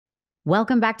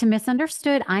Welcome back to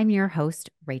Misunderstood. I'm your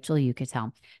host, Rachel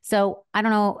Yucatel. So, I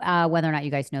don't know whether or not you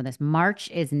guys know this. March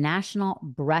is National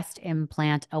Breast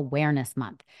Implant Awareness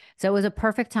Month. So, it was a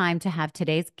perfect time to have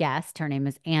today's guest, her name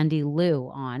is Andi Lew,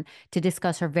 on to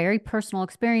discuss her very personal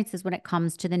experiences when it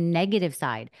comes to the negative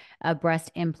side of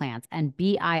breast implants and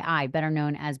BII, better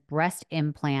known as breast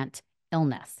implant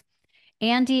illness.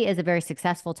 Andi is a very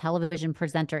successful television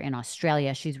presenter in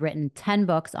Australia. She's written 10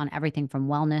 books on everything from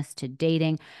wellness to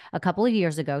dating. A couple of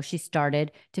years ago, she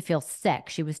started to feel sick.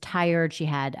 She was tired. She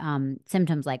had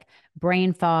symptoms like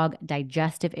brain fog,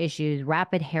 digestive issues,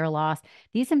 rapid hair loss.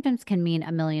 These symptoms can mean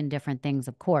a million different things,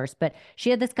 of course, but she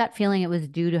had this gut feeling it was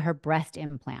due to her breast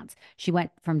implants. She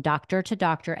went from doctor to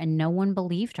doctor and no one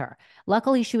believed her.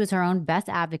 Luckily, she was her own best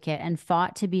advocate and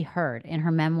fought to be heard. In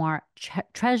her memoir,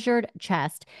 Treasured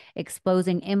Chest,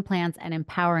 Exposing Implants and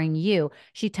Empowering You,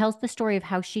 she tells the story of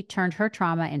how she turned her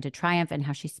trauma into triumph and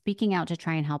how she's speaking out to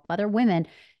try and help other women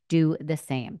do the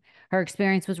same. Her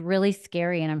experience was really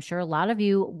scary, and I'm sure a lot of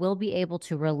you will be able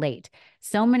to relate.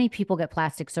 So many people get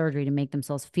plastic surgery to make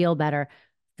themselves feel better,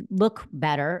 look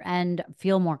better, and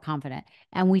feel more confident.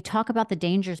 And we talk about the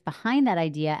dangers behind that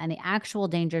idea and the actual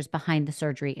dangers behind the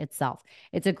surgery itself.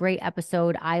 It's a great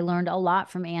episode. I learned a lot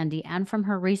from Andi and from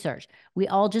her research. We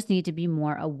all just need to be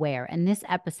more aware, and this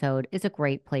episode is a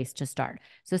great place to start.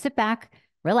 So sit back,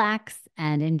 relax,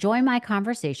 and enjoy my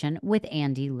conversation with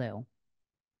Andi Lew.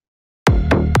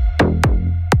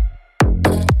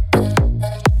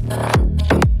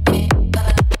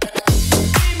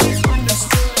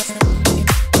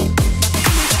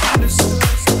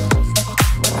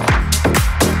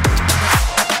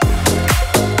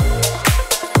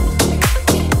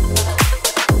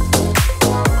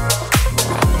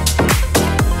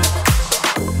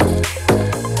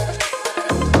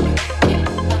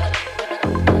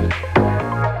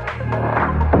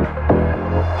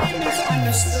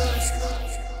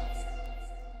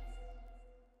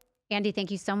 Andi,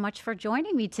 thank you so much for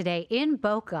joining me today in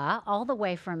Boca, all the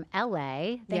way from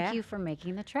LA. Thank you for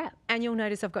making the trip. And you'll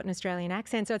notice I've got an Australian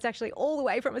accent, so it's actually all the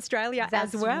way from Australia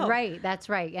as well. That's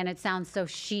right. And it sounds so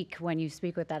chic when you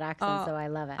speak with that accent, so I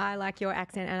love it. I like your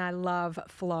accent, and I love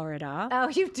Florida. Oh,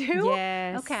 you do?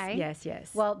 Yes. Okay.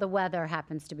 Yes. Well, the weather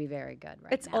happens to be very good right now.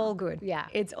 It's all good. Yeah.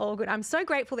 It's all good. I'm so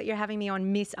grateful that you're having me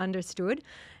on Misunderstood.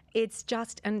 It's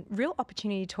just a real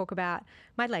opportunity to talk about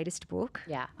my latest book.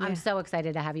 Yeah, I'm so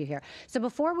excited to have you here. So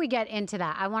before we get into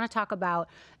that, I want to talk about,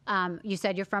 you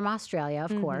said you're from Australia,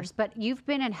 of course, but you've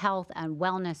been in health and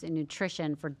wellness and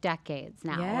nutrition for decades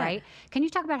now, right? Can you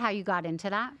talk about how you got into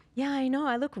that? Yeah, I know.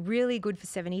 I look really good for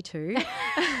 72.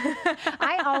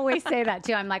 I always say that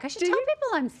too. I'm like, I should tell people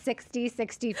I'm 60,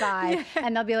 65,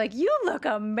 and they'll be like, you look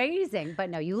amazing. But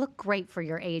no, you look great for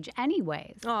your age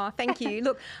anyways. Oh, thank you.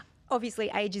 Look,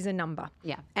 obviously, age is a number.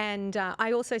 Yeah. And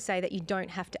I also say that you don't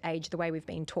have to age the way we've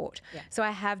been taught. Yeah. So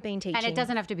I have been teaching. And it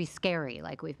doesn't have to be scary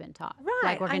like we've been taught. Right.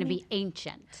 Like we're going to be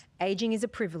ancient. Aging is a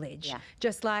privilege. Yeah.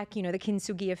 Just like, the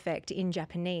kintsugi effect in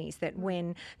Japanese, that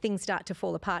when things start to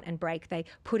fall apart and break, they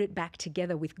put it back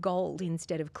together with gold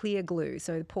instead of clear glue.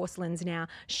 So the porcelain's now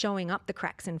showing up the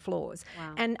cracks and flaws.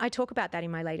 Wow. And I talk about that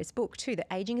in my latest book too, that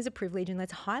aging is a privilege, and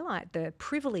let's highlight the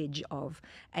privilege of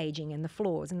aging and the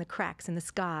flaws and the cracks and the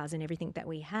scars and everything that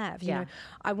we have. You know,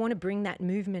 I want to bring that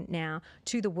movement now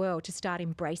to the world to start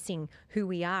embracing who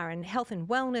we are, and health and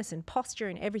wellness and posture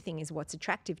and everything is what's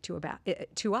attractive to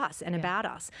us and about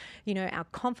us. Our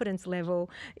confidence level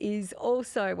is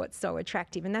also what's so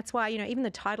attractive, and that's why even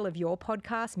the title of your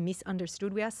podcast,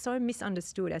 Misunderstood, we are so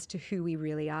misunderstood as to who we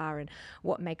really are and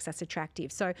what makes us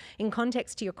attractive. So in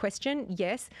context to your question,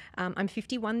 yes, I'm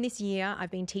 51 this year.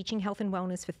 I've been teaching health and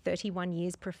wellness for 31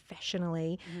 years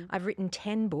professionally. I've written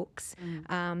 10 books.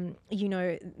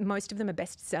 Most of them are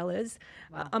bestsellers.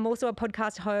 Wow. I'm also a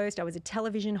podcast host. I was a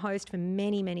television host for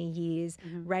many, many years,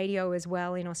 radio as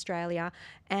well in Australia.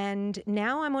 And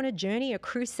now I'm on a journey, a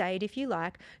crusade, if you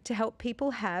like, to help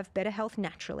people have better health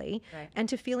naturally and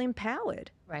to feel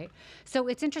empowered. Right. So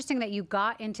it's interesting that you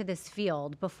got into this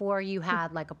field before you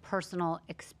had like a personal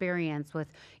experience with,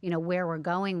 where we're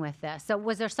going with this. So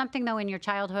was there something though in your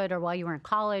childhood or while you were in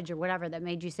college or whatever that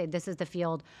made you say, this is the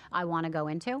field I want to go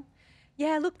into?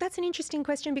 Yeah, look, that's an interesting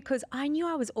question because I knew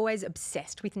I was always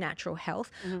obsessed with natural health.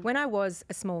 When I was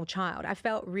a small child, I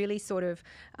felt really sort of,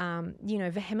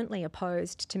 vehemently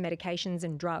opposed to medications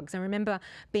and drugs. I remember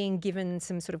being given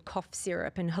some sort of cough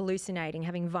syrup and hallucinating,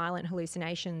 having violent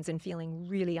hallucinations and feeling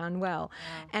really unwell.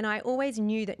 Wow. And I always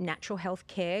knew that natural health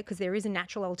care, because there is a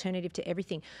natural alternative to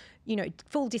everything.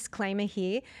 Full disclaimer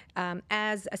here,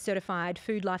 as a certified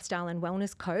food, lifestyle and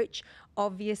wellness coach,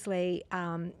 obviously,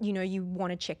 you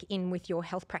want to check in with your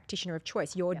health practitioner of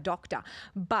choice, your doctor.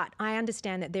 But I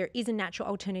understand that there is a natural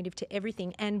alternative to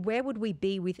everything. And where would we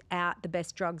be without the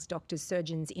best drugs, doctors,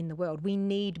 surgeons in the world? We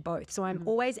need both. So I'm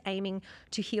always aiming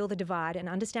to heal the divide and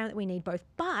understand that we need both,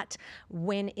 but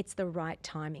when it's the right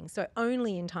timing. So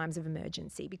only in times of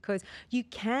emergency, because you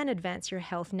can advance your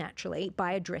health naturally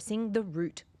by addressing the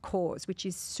root cause, which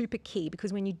is super key,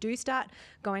 because when you do start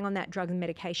going on that drug and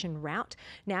medication route,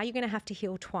 now you're going to have to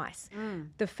heal twice.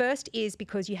 The first is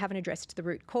because you haven't addressed the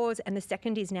root cause, and the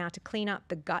second is now to clean up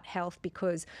the gut health,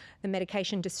 because the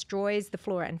medication destroys the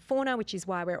flora and fauna, which is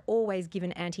why we're always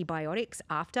given antibiotics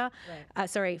after.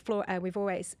 After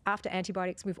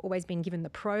antibiotics, we've always been given the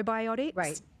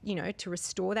probiotics, to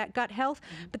restore that gut health.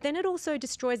 But then it also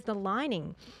destroys the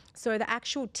lining. So the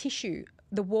actual tissue,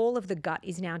 the wall of the gut,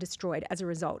 is now destroyed as a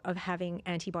result of having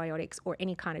antibiotics or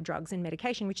any kind of drugs and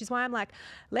medication, which is why I'm like,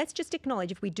 let's just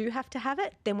acknowledge if we do have to have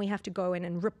it, then we have to go in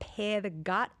and repair the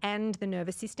gut and the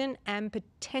nervous system and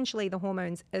potentially the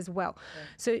hormones as well.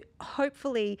 So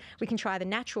hopefully we can try the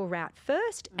natural route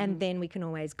first, and then we can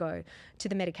always go to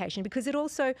the medication, because it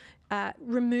also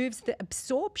removes the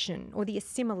absorption or the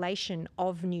assimilation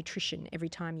of nutrition every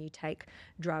time you take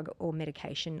drug or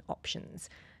medication options.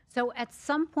 So at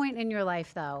some point in your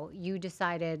life, though, you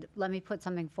decided, let me put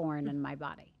something foreign in my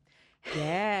body.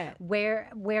 Yeah. Where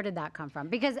did that come from?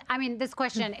 Because, I mean, this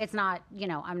question, it's not,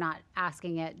 I'm not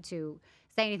asking it to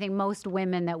say anything. Most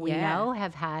women that we know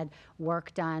have had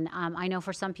work done. I know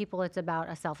for some people it's about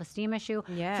a self-esteem issue.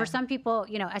 Yeah. For some people,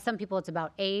 it's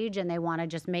about age, and they want to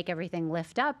just make everything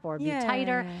lift up or be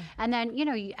tighter. And then,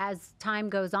 as time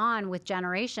goes on with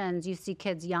generations, you see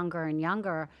kids younger and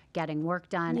younger getting work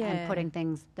done and putting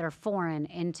things that are foreign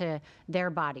into their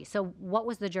body. So what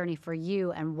was the journey for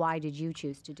you, and why did you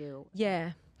choose to do?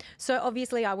 Yeah. So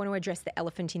obviously I want to address the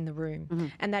elephant in the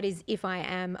room, and that is, if I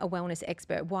am a wellness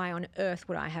expert, why on earth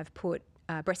would I have put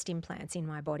breast implants in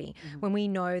my body when we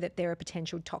know that there are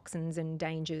potential toxins and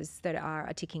dangers that are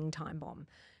a ticking time bomb?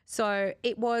 So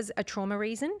it was a trauma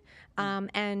reason,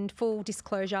 and full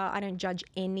disclosure, I don't judge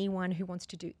anyone who wants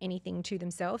to do anything to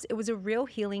themselves. It was a real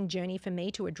healing journey for me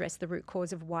to address the root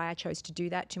cause of why I chose to do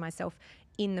that to myself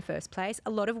in the first place. A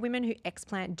lot of women who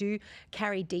explant do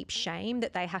carry deep shame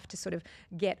that they have to sort of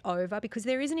get over, because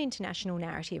there is an international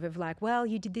narrative of like, well,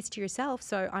 you did this to yourself,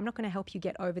 so I'm not going to help you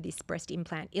get over this breast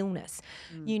implant illness,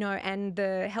 and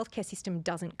the healthcare system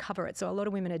doesn't cover it. So a lot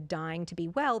of women are dying to be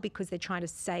well because they're trying to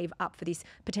save up for this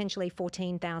potentially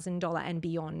 $14,000 and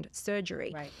beyond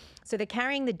surgery. Right. So they're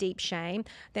carrying the deep shame.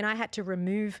 Then I had to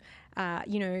remove,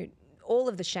 all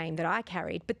of the shame that I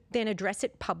carried, but then address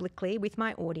it publicly with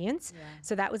my audience. Yeah.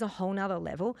 So that was a whole nother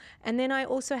level. And then I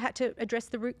also had to address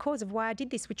the root cause of why I did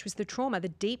this, which was the trauma. The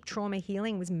deep trauma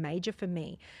healing was major for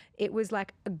me. It was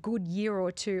like a good year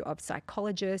or two of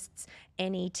psychologists,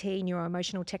 NET,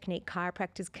 neuroemotional technique,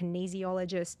 chiropractors,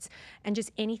 kinesiologists, and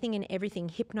just anything and everything,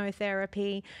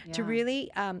 hypnotherapy, to really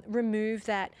remove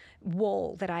that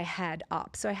wall that I had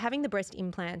up. So having the breast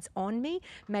implants on me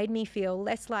made me feel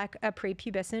less like a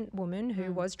prepubescent woman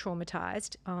who was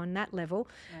traumatized on that level,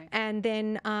 and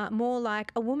then more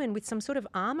like a woman with some sort of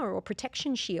armor or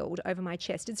protection shield over my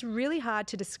chest. It's really hard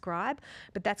to describe,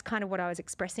 but that's kind of what I was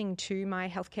expressing to my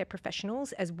healthcare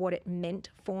professionals as what it meant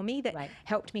for me, that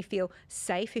helped me feel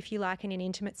safe, if you like, in an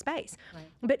intimate space. Right.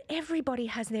 But everybody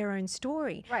has their own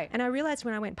story. Right. And I realized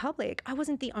when I went public, I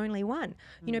wasn't the only one.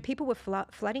 People were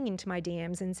flooding into my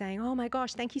DMs and saying, oh my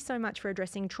gosh, thank you so much for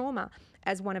addressing trauma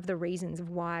as one of the reasons of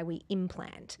why we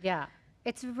implant. Yeah.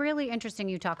 It's really interesting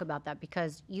you talk about that,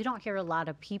 because you don't hear a lot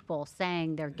of people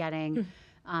saying they're getting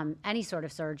any sort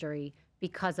of surgery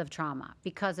because of trauma,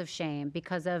 because of shame,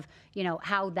 because of,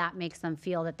 how that makes them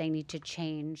feel that they need to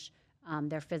change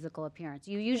their physical appearance.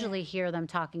 You usually hear them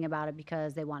talking about it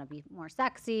because they want to be more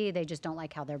sexy. They just don't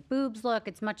like how their boobs look.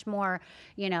 It's much more,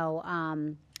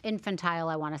 infantile,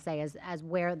 I want to say, as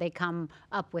where they come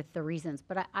up with the reasons.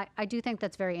 But I do think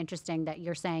that's very interesting that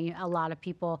you're saying a lot of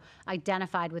people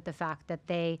identified with the fact that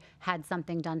they had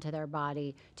something done to their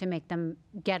body to make them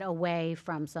get away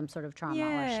from some sort of trauma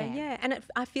or shame. Yeah, and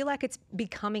I feel like it's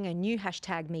becoming a new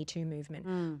 #MeToo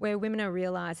movement, where women are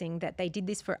realizing that they did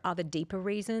this for other deeper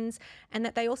reasons, and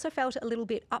that they also felt a little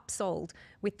bit upsold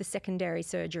with the secondary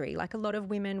surgery. Like a lot of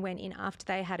women went in after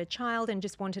they had a child and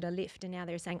just wanted a lift, and now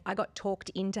they're saying, I got talked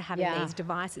into into having these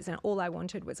devices, and all I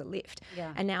wanted was a lift.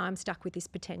 And now I'm stuck with this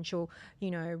potential,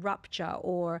 rupture,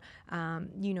 or,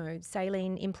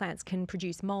 saline implants can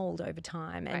produce mold over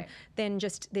time. And then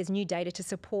there's new data to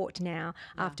support now.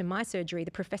 After my surgery,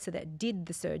 the professor that did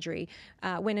the surgery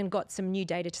went and got some new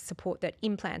data to support that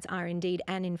implants are indeed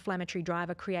an inflammatory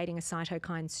driver creating a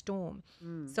cytokine storm.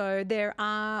 So there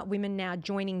are women now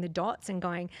joining the dots and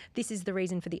going, this is the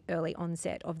reason for the early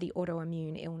onset of the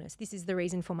autoimmune illness. This is the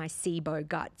reason for my SIBO,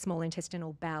 gut, small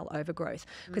intestinal bowel overgrowth,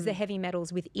 because the heavy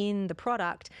metals within the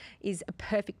product is a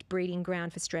perfect breeding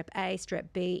ground for strep A, strep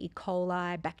B, E.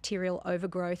 coli, bacterial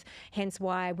overgrowth, hence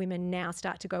why women now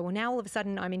start to go, well, now all of a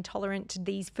sudden I'm intolerant to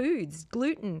these foods,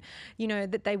 gluten,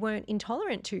 that they weren't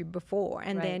intolerant to before,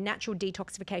 and their natural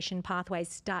detoxification pathways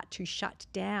start to shut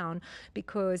down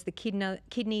because the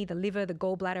kidney, the liver, the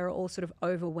gallbladder are all sort of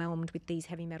overwhelmed with these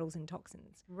heavy metals and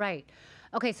toxins. Right.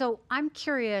 Okay, so I'm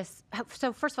curious.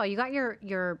 So first of all, you got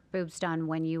your boobs done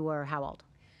when you were how old?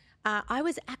 I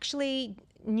was actually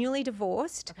newly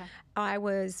divorced. Okay. I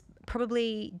was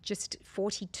probably just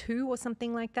 42 or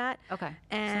something like that. Okay.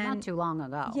 And so not too long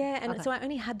ago. Yeah, and so I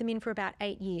only had them in for about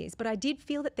 8 years, but I did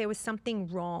feel that there was something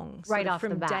wrong right off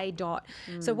from the bat. day dot.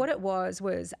 So what it was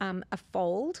a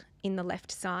fold in the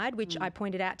left side, which I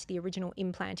pointed out to the original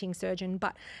implanting surgeon.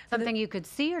 But something you could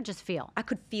see or just feel? I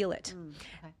could feel it.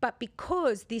 Okay. But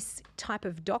because this type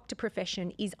of doctor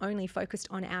profession is only focused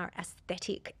on our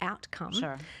aesthetic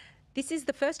outcome, this is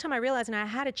the first time I realised, and I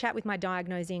had a chat with my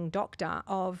diagnosing doctor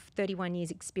of 31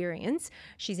 years experience.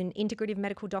 She's an integrative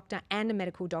medical doctor and a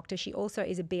medical doctor. She also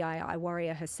is a BII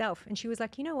warrior herself. And she was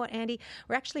like, you know what, Andi,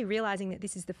 we're actually realising that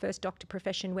this is the first doctor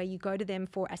profession where you go to them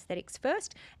for aesthetics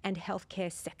first and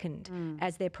healthcare second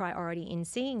as their priority in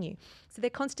seeing you. So they're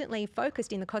constantly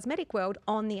focused in the cosmetic world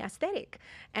on the aesthetic.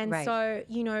 And so,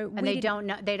 and they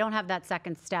don't have that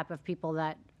second step of people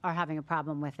that are having a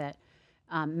problem with it.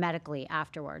 Medically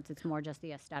afterwards. It's more just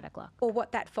the aesthetic look. Or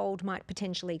what that fold might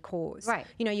potentially cause. Right.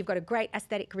 You've got a great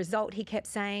aesthetic result, he kept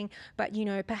saying, but,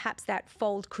 perhaps that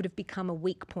fold could have become a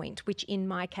weak point, which in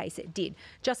my case it did.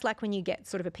 Just like when you get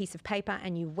sort of a piece of paper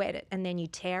and you wet it and then you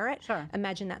tear it. Sure.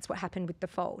 Imagine that's what happened with the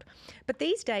fold. But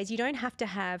these days you don't have to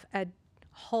have a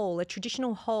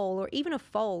traditional hole, or even a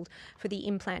fold for the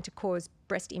implant to cause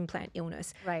breast implant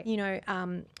illness. Right.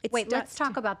 Wait, let's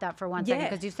talk about that for one second,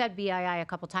 because you said BII a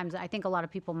couple times. I think a lot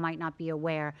of people might not be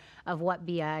aware of what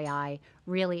BII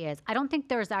really is. I don't think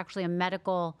there's actually a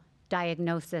medical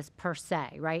diagnosis per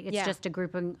se, right? It's just a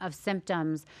grouping of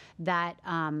symptoms that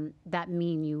that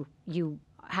mean you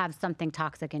have something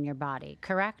toxic in your body,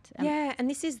 correct? Yeah, and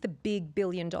this is the big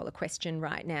billion-dollar question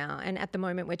right now. And at the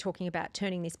moment, we're talking about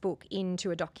turning this book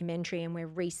into a documentary, and we're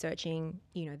researching,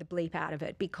 the bleep out of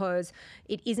it, because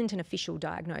it isn't an official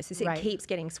diagnosis. It keeps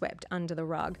getting swept under the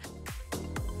rug.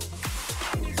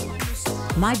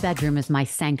 My bedroom is my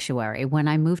sanctuary. When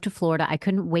I moved to Florida, I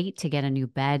couldn't wait to get a new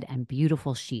bed and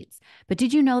beautiful sheets. But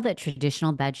did you know that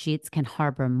traditional bed sheets can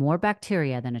harbor more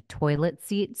bacteria than a toilet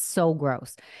seat? So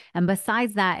gross. And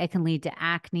besides that, it can lead to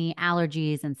acne,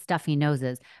 allergies, and stuffy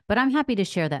noses. But I'm happy to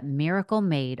share that Miracle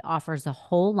Made offers a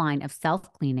whole line of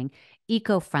self-cleaning,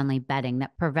 eco-friendly bedding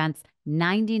that prevents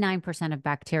 99% of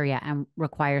bacteria and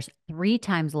requires 3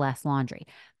 times less laundry.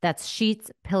 That's sheets,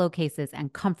 pillowcases,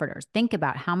 and comforters. Think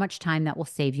about how much time that will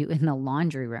save you in the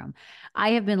laundry room.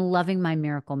 I have been loving my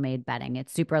Miracle Made bedding.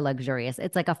 It's super luxurious.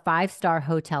 It's like a 5-star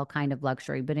hotel kind of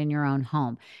luxury, but in your own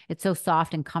home. It's so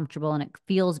soft and comfortable, and it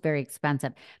feels very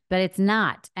expensive, but it's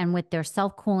not. And with their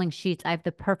self-cooling sheets, I have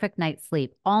the perfect night's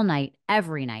sleep all night,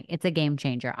 every night. It's a game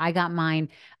changer. I got mine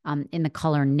in the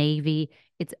color navy.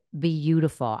 It's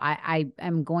beautiful. I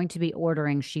am going to be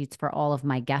ordering sheets for all of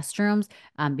my guest rooms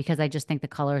because I just think the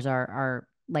colors are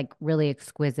like really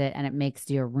exquisite, and it makes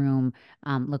your room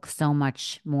look so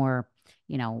much more,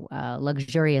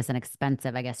 luxurious and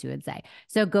expensive, I guess you would say.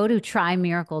 So go to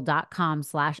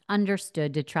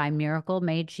trymiracle.com/understood to try Miracle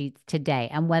Made sheets today.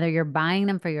 And whether you're buying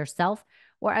them for yourself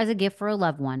or as a gift for a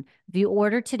loved one, if you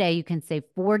order today, you can save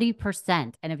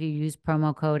 40%. And if you use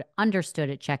promo code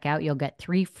UNDERSTOOD at checkout, you'll get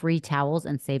 3 free towels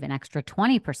and save an extra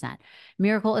 20%.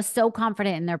 Miracle is so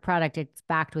confident in their product, it's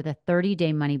backed with a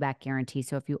 30-day money-back guarantee.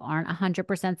 So if you aren't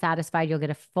 100% satisfied, you'll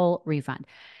get a full refund.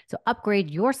 So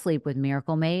upgrade your sleep with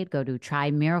Miracle Made. Go to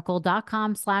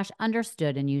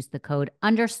trymiracle.com/understood and use the code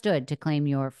UNDERSTOOD to claim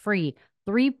your free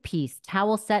 3-piece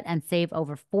towel set and save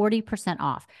over 40%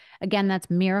 off. Again, that's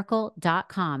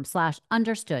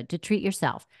miracle.com/understood to treat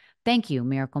yourself. Thank you,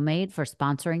 Miracle Made, for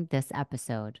sponsoring this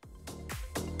episode.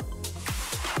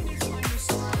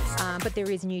 But there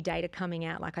is new data coming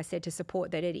out, like I said, to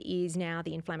support that it is now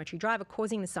the inflammatory driver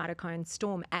causing the cytokine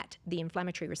storm at the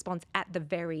inflammatory response at the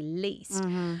very least.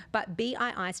 But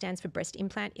BII stands for breast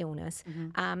implant illness,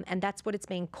 and that's what it's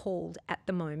being called at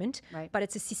the moment. Right. But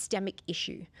it's a systemic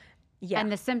issue. Yeah.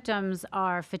 And the symptoms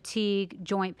are fatigue,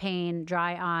 joint pain,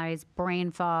 dry eyes,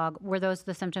 brain fog. Were those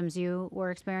the symptoms you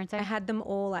were experiencing? I had them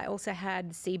all. I also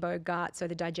had SIBO gut, so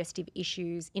the digestive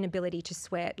issues, inability to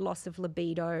sweat, loss of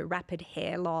libido, rapid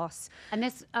hair loss. And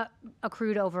this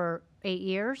accrued over 8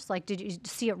 years? Like, did you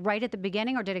see it right at the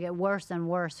beginning, or did it get worse and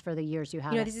worse for the years you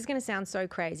had it? This is going to sound so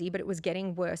crazy, but it was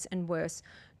getting worse and worse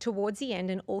towards the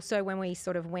end. And also when we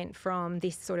sort of went from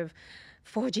this sort of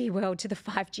 4G world to the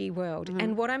 5G world.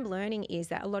 And what I'm learning is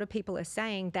that a lot of people are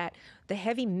saying that the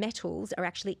heavy metals are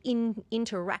actually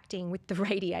interacting with the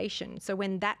radiation. So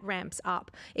when that ramps up,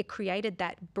 it created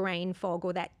that brain fog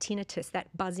or that tinnitus,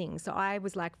 that buzzing. So I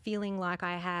was like feeling like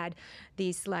I had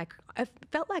this, like, I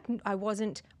felt like I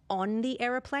wasn't on the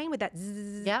aeroplane with that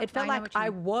zzz. Yep, it felt like I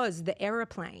was the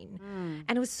aeroplane.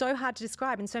 And it was so hard to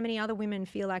describe. And so many other women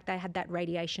feel like they had that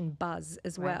radiation buzz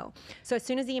as well. So as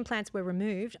soon as the implants were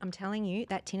removed, I'm telling you,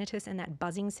 that tinnitus and that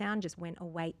buzzing sound just went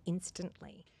away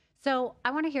instantly. So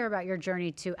I want to hear about your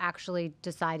journey to actually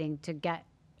deciding to get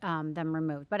them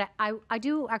removed. But I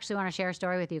do actually want to share a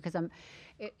story with you, because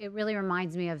it really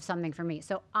reminds me of something for me.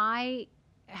 So I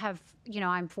have,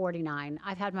 I'm 49.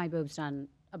 I've had my boobs done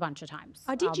a bunch of times.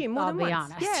 Oh, did you? More than once?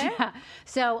 I'll be honest. Yeah.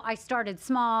 So I started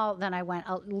small, then I went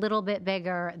a little bit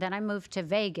bigger, then I moved to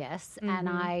Vegas, and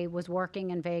I was working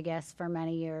in Vegas for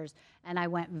many years, and I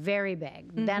went very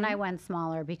big. Then I went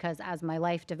smaller, because as my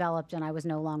life developed and I was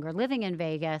no longer living in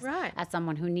Vegas, as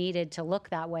someone who needed to look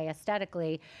that way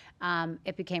aesthetically,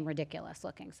 it became ridiculous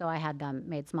looking. So I had them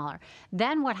made smaller.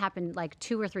 Then what happened like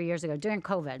 2 or 3 years ago during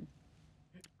COVID,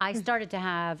 I started to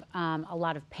have a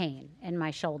lot of pain in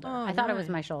my shoulder. I thought it was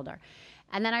my shoulder.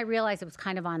 And then I realized it was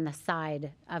kind of on the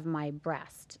side of my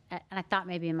breast. And I thought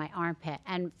maybe in my armpit.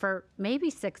 And for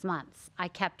maybe 6 months, I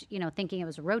kept, thinking it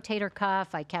was a rotator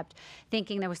cuff. I kept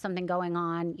thinking there was something going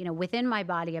on, within my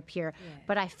body up here.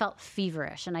 But I felt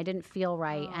feverish and I didn't feel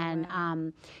right.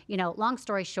 Long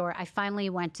story short, I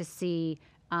finally went to see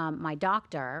my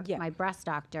doctor, my breast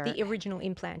doctor. The original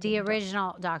implant. The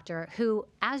original doctor, who,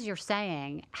 as you're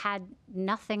saying, had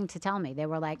nothing to tell me. They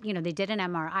were like, they did an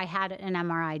MRI. I had an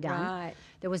MRI done. Right.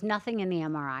 There was nothing in the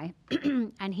MRI.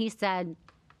 And he said,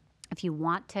 if you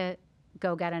want to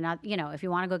go get another, if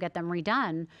you want to go get them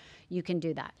redone, you can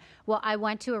do that. Well, I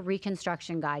went to a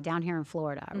reconstruction guy down here in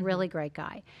Florida, a really great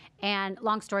guy. And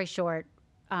long story short,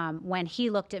 when he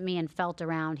looked at me and felt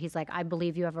around, he's like, I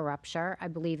believe you have a rupture. I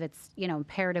believe it's,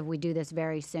 imperative we do this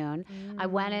very soon. I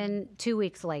went in 2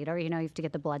 weeks later, you have to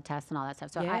get the blood test and all that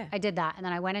stuff. So I did that. And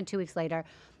then I went in 2 weeks later,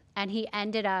 and he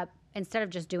ended up, instead of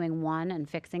just doing one and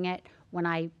fixing it, when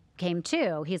I came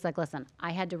to, he's like, listen,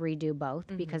 I had to redo both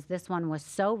because this one was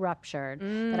so ruptured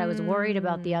that I was worried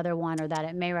about the other one, or that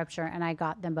it may rupture, and I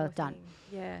got them both done.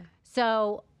 Yeah.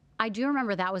 So I do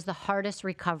remember that was the hardest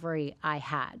recovery I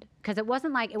had, because it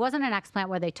wasn't an explant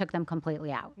where they took them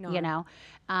completely out,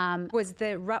 Was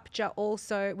the rupture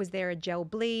also, was there a gel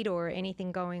bleed or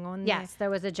anything going on there? Yes,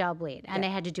 there was a gel bleed, and they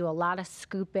had to do a lot of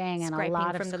scooping and a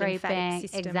lot of from the scraping. lymphatic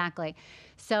system. Exactly.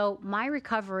 So my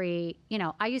recovery,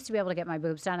 I used to be able to get my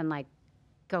boobs done and like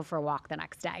go for a walk the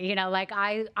next day. Like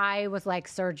I was like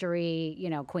surgery,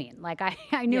 queen. Like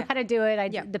I knew how to do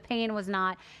it. The pain was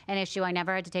not an issue. I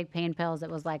never had to take pain pills. It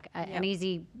was like an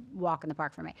easy walk in the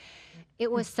park for me. It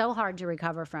was so hard to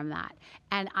recover from that.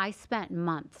 And I spent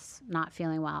months not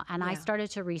feeling well. And I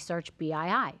started to research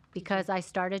BII because I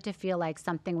started to feel like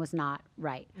something was not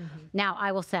right. Now,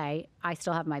 I will say I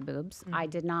still have my boobs. I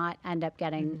did not end up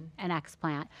getting an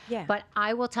explant. But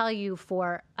I will tell you,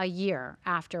 for a year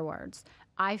afterwards,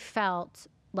 I felt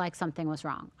like something was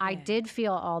wrong. I did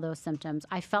feel all those symptoms.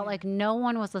 I felt like no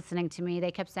one was listening to me.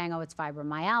 They kept saying, oh, it's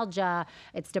fibromyalgia,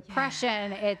 it's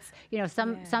depression, it's,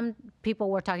 some people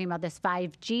were talking about this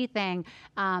 5G thing.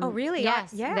 Oh, really?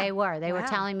 Yes, they were. They were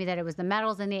telling me that it was the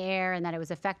metals in the air and that it was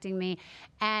affecting me.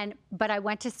 But I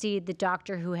went to see the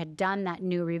doctor who had done that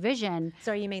new revision.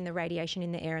 So you mean the radiation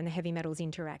in the air and the heavy metals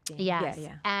interacting? Yes.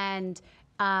 And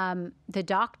the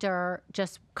doctor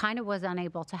just kind of was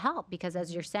unable to help because,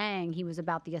 as you're saying, he was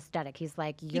about the aesthetic. He's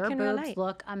like, your boobs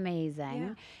look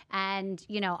amazing. And,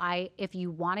 if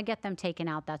you want to get them taken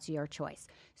out, that's your choice.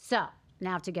 So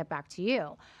now to get back to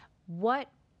you,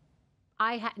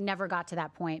 I never got to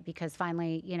that point because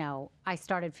finally, I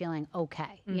started feeling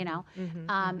okay,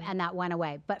 and that went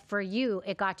away. But for you,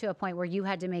 it got to a point where you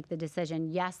had to make the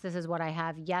decision, yes, this is what I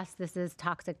have. Yes, this is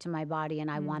toxic to my body and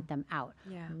I want them out.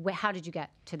 How did you get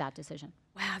to that decision?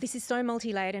 Wow, this is so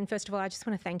multi-layered. And first of all, I just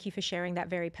want to thank you for sharing that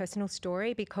very personal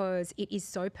story, because it is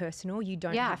so personal. You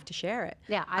don't have to share it.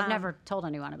 Yeah, I've never told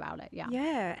anyone about it. Yeah.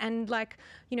 Yeah. And like,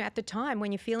 at the time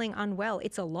when you're feeling unwell,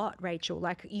 it's a lot, Rachel.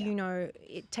 Like,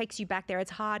 it takes you back there.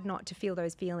 It's hard not to feel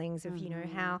those feelings of,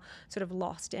 how sort of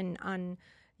lost and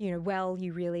well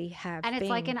you really have And it's been.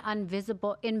 like an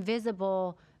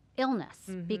invisible illness,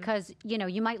 because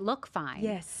you might look fine,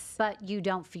 yes, but you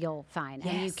don't feel fine,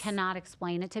 and you Yes. cannot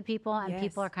explain it to people, and Yes.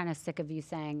 people are kind of sick of you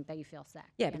saying that you feel sick.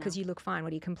 Yeah, because you look fine.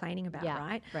 What are you complaining about,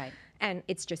 right? Right. And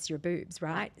it's just your boobs,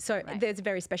 right? So there's a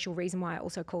very special reason why I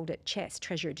also called it chest,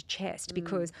 treasured chest,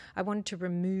 because I wanted to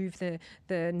remove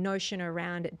the notion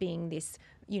around it being this,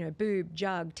 boob,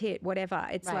 jug, tit, whatever.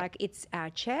 It's like, it's our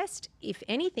chest. If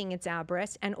anything, it's our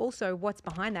breast. And also what's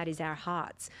behind that is our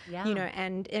hearts,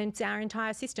 and it's our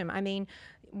entire system. I mean,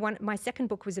 my second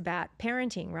book was about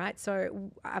parenting, right?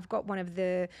 So I've got one of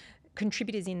the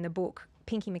contributors in the book,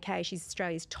 Pinky McKay. She's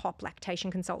Australia's top lactation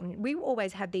consultant. We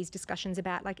always have these discussions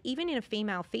about, like, even in a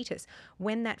female fetus,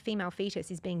 when that female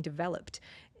fetus is being developed,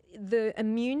 the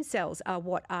immune cells are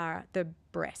what are the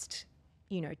breast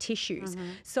tissues.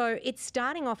 So it's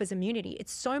starting off as immunity.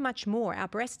 It's so much more. Our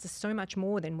breasts are so much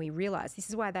more than we realize. This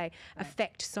is why they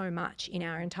affect so much in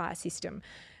our entire system.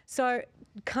 So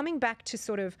coming back to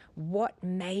sort of what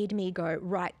made me go,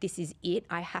 right, this is it,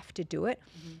 I have to do it.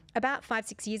 About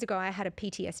 5-6 years ago, I had a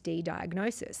PTSD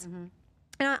diagnosis.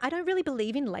 And I don't really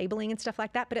believe in labeling and stuff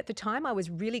like that, but at the time I was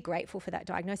really grateful for that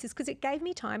diagnosis, because it gave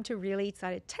me time to really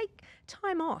sort of take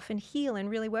time off and heal and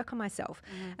really work on myself.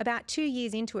 About 2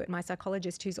 years into it, my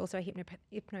psychologist, who's also a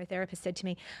hypnotherapist, said to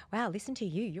me, wow, listen to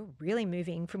you. You're really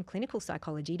moving from clinical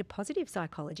psychology to positive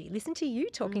psychology. Listen to you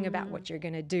talking about what you're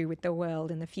going to do with the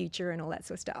world and the future and all that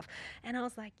sort of stuff. And I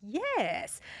was like,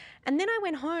 yes. And then I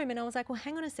went home and I was like, well,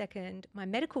 hang on a second. My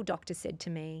medical doctor said to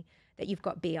me that you've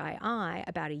got BII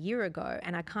about a year ago.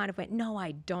 And I kind of went, no,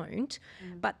 I don't.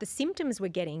 But the symptoms were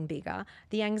getting bigger.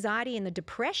 The anxiety and the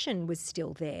depression was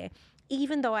still there,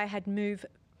 even though I had moved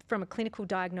from a clinical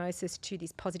diagnosis to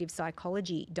this positive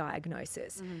psychology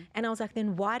diagnosis. And I was like,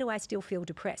 then why do I still feel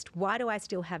depressed? Why do I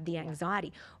still have the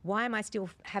anxiety? Why am I still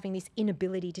having this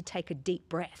inability to take a deep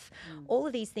breath? All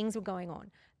of these things were going on.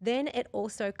 Then it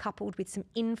also coupled with some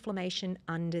inflammation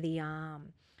under the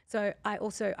arm. So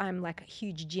I'm like a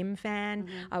huge gym fan.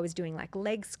 I was doing like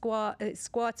leg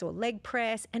squats or leg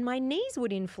press, and my knees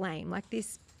would inflame like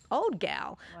this old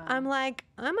gal. Wow. I'm like,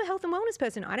 I'm a health and wellness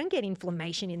person. I don't get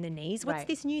inflammation in the knees. What's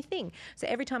this new thing? So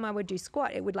every time I would do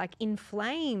squat, it would like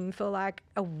inflame for like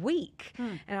a week.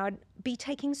 And I'd be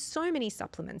taking so many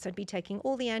supplements. I'd be taking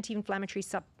all the anti-inflammatory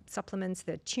supplements,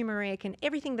 the turmeric and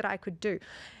everything that I could do.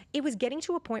 It was getting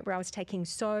to a point where I was taking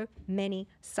so many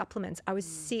supplements. I was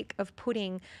sick of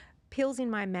putting pills in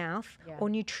my mouth or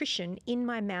nutrition in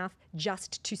my mouth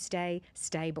just to stay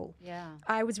stable.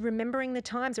 I was remembering the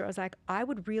times where I was like,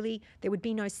 there would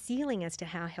be no ceiling as to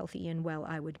how healthy and well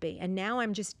I would be. And now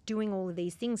I'm just doing all of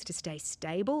these things to stay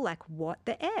stable, like what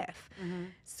the F?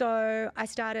 So I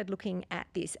started looking at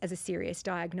this as a serious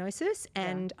diagnosis,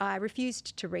 and I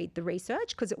refused to read the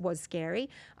research because it was scary.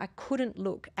 I couldn't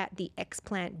look at the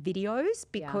explant videos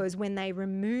because when they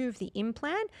remove the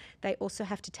implant, they also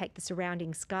have to take the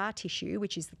surrounding scar tissue,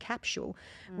 which is the capsule,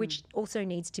 which also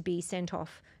needs to be sent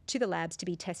off to the labs to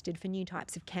be tested for new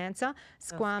types of cancer.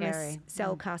 Squamous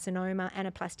cell carcinoma,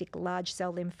 anaplastic large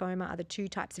cell lymphoma are the two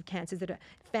types of cancers that are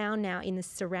found now in the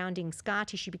surrounding scar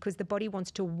tissue, because the body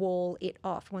wants to wall it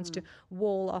off, wants to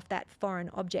wall off that foreign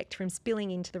object from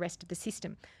spilling into the rest of the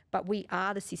system. But we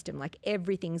are the system, like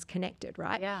everything's connected,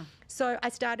 right? So I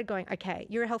started going, okay,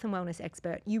 you're a health and wellness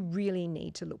expert. You really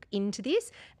need to look into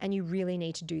this, and you really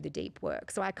need to do the deep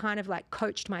work. So I kind of like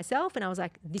coached myself, and I was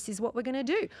like, this is what we're going to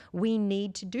do. We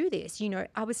need to do this.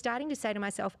 I was starting to say to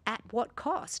myself, at what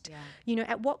cost?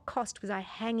 At what cost was I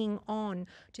hanging on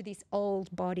to this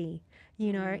old body,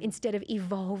 instead of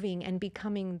evolving and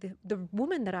becoming the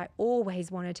woman that I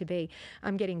always wanted to be?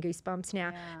 I'm getting goosebumps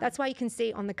now. That's why you can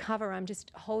see on the cover, I'm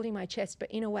just holding my chest,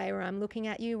 but in a way where I'm looking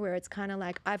at you, where it's kind of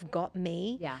like, I've got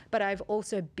me, but I've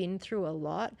also been through a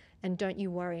lot. And don't you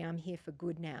worry, I'm here for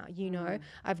good now.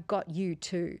 I've got you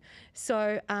too.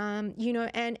 So, and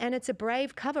it's a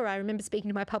brave cover. I remember speaking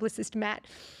to my publicist, Matt,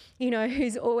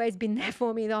 who's always been there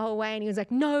for me the whole way. And he was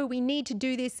like, no, we need to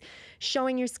do this,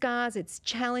 showing your scars. It's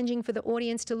challenging for the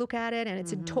audience to look at it, and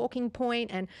it's a talking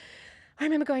point. And I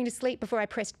remember going to sleep before I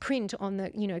pressed print on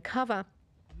the, cover.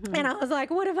 And I was like,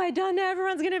 what have I done now?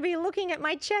 Everyone's going to be looking at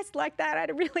my chest like that.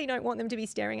 I really don't want them to be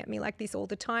staring at me like this all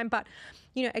the time. But,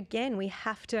 you know, again, we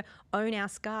have to own our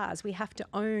scars. We have to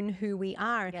own who we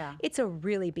are. Yeah. It's a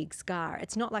really big scar.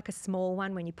 It's not like a small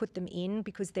one when you put them in,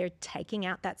 because they're taking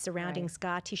out that surrounding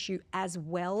scar tissue as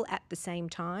well at the same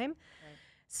time.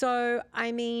 So,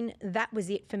 I mean, that was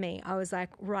it for me. I was like,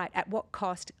 right, at what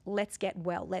cost? Let's get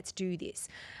well. Let's do this.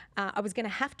 I was going to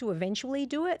have to eventually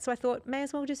do it. So I thought, may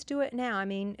as well just do it now. I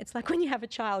mean, it's like when you have a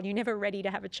child, you're never ready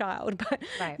to have a child.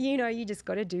 But, you know, you just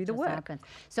got to do the work. Happens.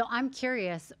 So I'm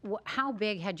curious, how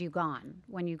big had you gone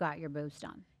when you got your boobs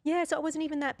done? Yeah, so it wasn't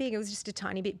even that big. It was just a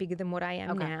tiny bit bigger than what I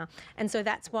am now. And so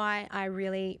that's why I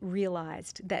really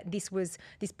realised that this was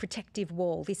this protective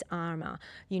wall, this armour,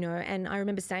 you know. And I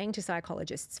remember saying to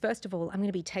psychologists, first of all, I'm going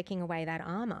to be taking away that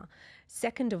armour.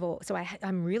 Second of all, so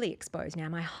I'm really exposed now.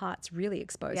 My heart's really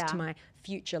exposed to my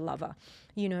future lover,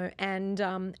 you know. And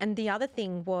the other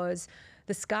thing was,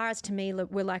 the scars to me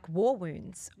were like war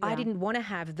wounds. I didn't want to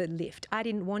have the lift. I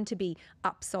didn't want to be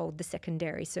upsold the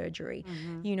secondary surgery.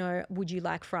 You know, would you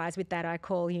like fries with that? I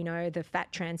call, you know, the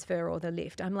fat transfer or the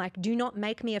lift. I'm like, do not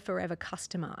make me a forever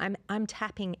customer. I'm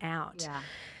tapping out. Yeah.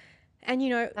 And, you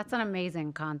know. That's an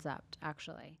amazing concept,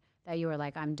 actually, that you were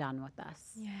like, I'm done with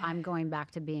this. Yeah. I'm going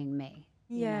back to being me.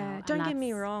 Yeah. You know? Don't get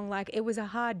me wrong. Like, it was a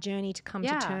hard journey to come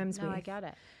to terms with. I get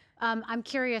it. I'm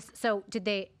curious. So did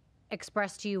they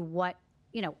express to you what,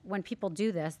 you know, when people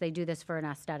do this, they do this for an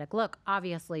aesthetic look,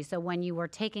 obviously. So when you were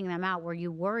taking them out, were you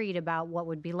worried about what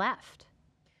would be left?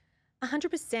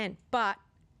 100%. But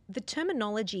the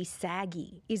terminology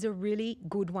saggy is a really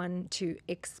good one to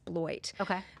exploit.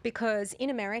 Okay. Because in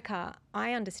America,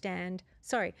 I understand,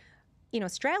 in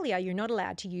Australia, you're not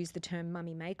allowed to use the term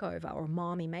mummy makeover or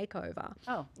mommy makeover.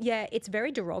 Oh. Yeah, it's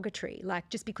very derogatory, like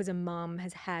just because a mum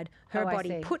has had her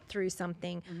body put through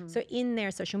something. So in their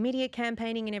social media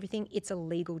campaigning and everything, it's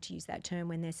illegal to use that term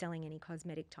when they're selling any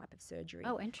cosmetic type of surgery.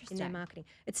 Oh, interesting. In their marketing.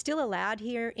 It's still allowed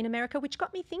here in America, which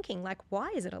got me thinking, like, why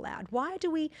is it allowed? Why do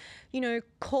we, you know,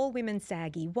 call women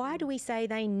saggy? Why do we say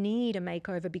they need a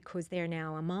makeover because they're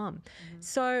now a mum?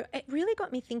 So it really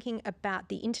got me thinking about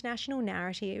the international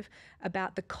narrative,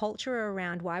 about the culture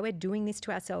around why we're doing this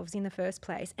to ourselves in the first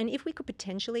place, and if we could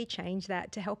potentially change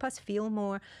that to help us feel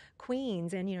more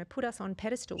queens and, you know, put us on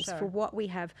pedestals for what we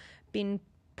have been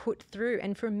put through,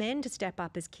 and for men to step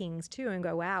up as kings too and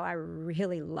go, wow, I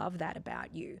really love that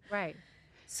about you. Right.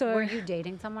 So were you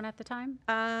dating someone at the time?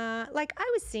 Like,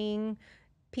 I was seeing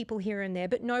people here and there,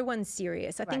 but no one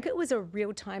serious. I think it was a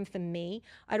real time for me.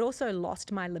 I'd also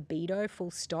lost my libido, full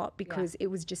stop, because it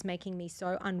was just making me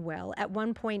so unwell. At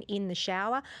one point in the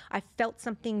shower, I felt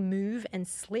something move and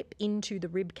slip into the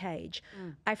rib cage.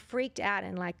 I freaked out,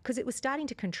 and like, because it was starting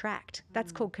to contract.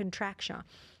 That's called contracture.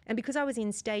 And because I was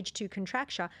in stage 2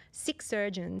 contracture, 6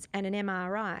 surgeons and an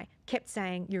MRI kept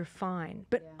saying, you're fine.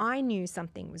 But I knew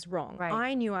something was wrong. Right.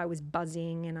 I knew I was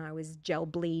buzzing and I was gel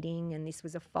bleeding and this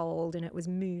was a fold and it was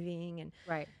moving. And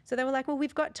so they were like, well,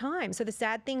 we've got time. So the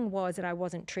sad thing was that I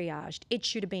wasn't triaged. It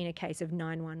should have been a case of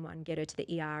 911, get her to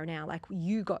the ER now. Like,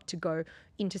 you got to go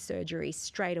into surgery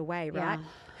straight away, right?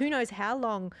 Who knows how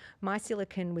long my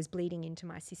silicone was bleeding into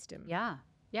my system.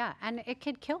 Yeah, and it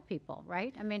could kill people,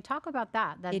 right? I mean, talk about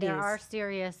that there are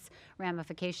serious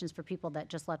ramifications for people that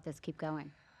just let this keep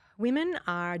going. Women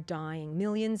are dying.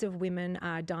 Millions of women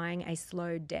are dying a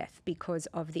slow death because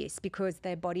of this, because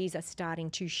their bodies are starting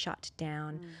to shut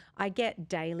down. I get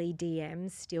daily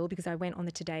DMs still, because I went on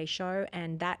the Today Show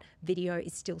and that video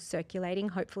is still circulating.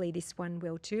 Hopefully this one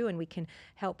will too, and we can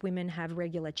help women have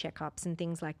regular checkups and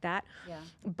things like that.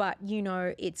 But, you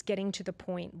know, it's getting to the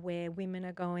point where women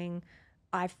are going,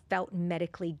 I felt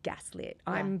medically gaslit.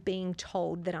 I'm being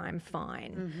told that I'm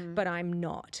fine, but I'm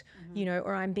not, you know,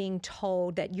 or I'm being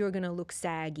told that you're going to look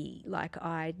saggy, like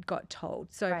I got told.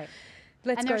 So let's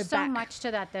go back. And there's so much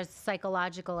to that. There's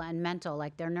psychological and mental.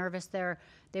 Like, they're nervous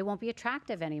they won't be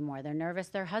attractive anymore. They're nervous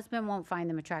their husband won't find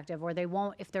them attractive, or they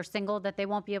won't, if they're single, that they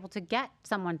won't be able to get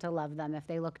someone to love them if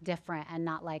they look different and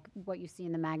not like what you see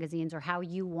in the magazines or how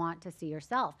you want to see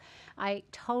yourself. I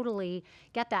totally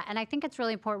get that. And I think it's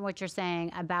really important what you're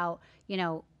saying about, you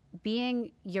know,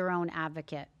 being your own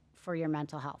advocate for your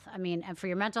mental health. I mean, and for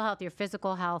your mental health, your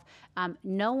physical health,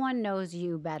 no one knows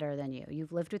you better than you.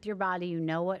 You've lived with your body. You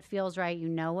know what feels right. You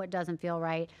know what doesn't feel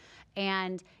right.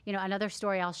 And, you know, another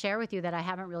story I'll share with you that I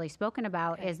haven't really spoken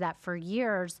about is that for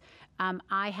years,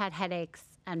 I had headaches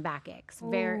and backaches.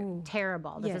 Very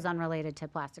terrible. This is unrelated to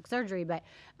plastic surgery, but,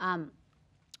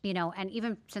 you know, and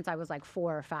even since I was like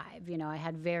 4 or 5, you know, I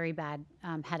had very bad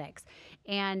headaches.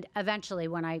 And eventually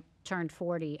when I turned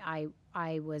 40,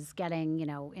 I was getting, you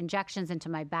know, injections into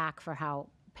my back for how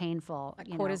painful. Like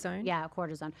cortisone? Yeah,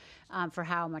 cortisone, for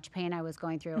how much pain I was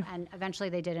going through. And eventually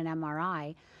they did an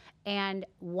MRI. And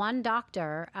one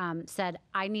doctor said,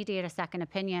 I need to get a second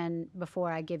opinion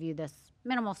before I give you this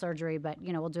minimal surgery, but,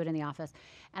 we'll do it in the office.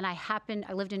 And I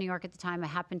lived in New York at the time. I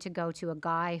happened to go to a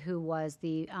guy who was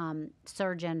the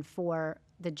surgeon for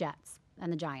the Jets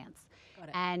and the Giants. Got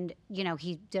it. And,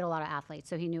 he did a lot of athletes,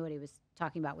 so he knew what he was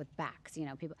talking about with backs,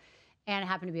 people. And it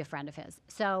happened to be a friend of his.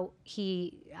 So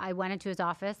I went into his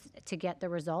office to get the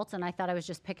results, and I thought I was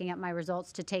just picking up my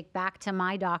results to take back to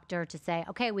my doctor to say,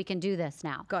 okay, we can do this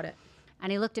now. Got it.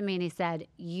 And he looked at me and he said,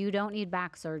 you don't need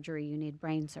back surgery, you need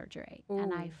brain surgery. Ooh.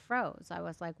 And I froze. I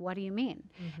was like, what do you mean?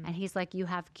 Mm-hmm. And he's like, you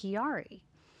have Chiari.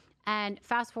 And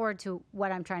fast forward to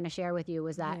what I'm trying to share with you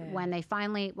was that when I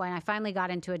finally got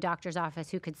into a doctor's office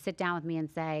who could sit down with me and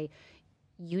say,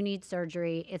 you need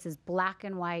surgery, it's as black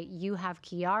and white, you have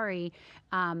Chiari,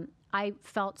 I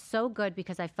felt so good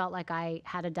because I felt like I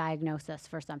had a diagnosis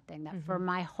for something that for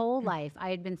my whole life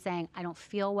I had been saying, I don't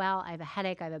feel well, I have a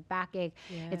headache, I have a backache,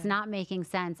 it's not making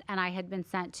sense. And I had been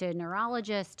sent to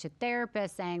neurologists, to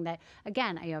therapists saying that,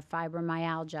 again, you have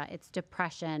fibromyalgia, it's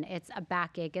depression, it's a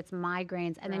backache, it's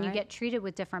migraines. And then you get treated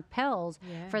with different pills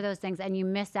for those things and you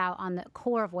miss out on the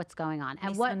core of what's going on.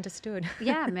 And misunderstood.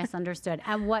 Misunderstood.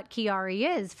 And what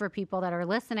Chiari is for people that are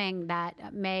listening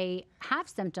that may have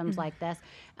symptoms like this,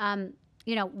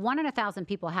 1 in 1,000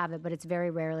 people have it, but it's very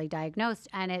rarely diagnosed,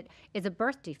 and it is a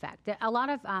birth defect. A lot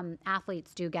of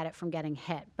athletes do get it from getting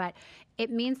hit, but it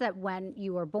means that when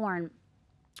you were born,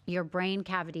 your brain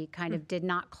cavity kind of did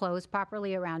not close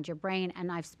properly around your brain,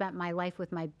 and I've spent my life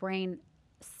with my brain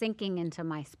sinking into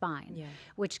my spine,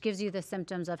 which gives you the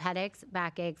symptoms of headaches,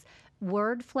 backaches,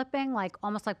 word flipping, like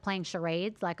almost like playing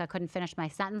charades, like I couldn't finish my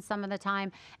sentence some of the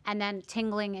time, and then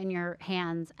tingling in your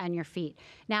hands and your feet.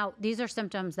 Now, these are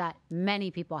symptoms that many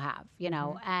people have,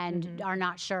 and are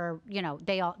not sure,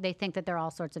 they think that they're all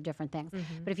sorts of different things.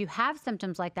 But if you have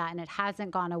symptoms like that and it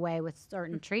hasn't gone away with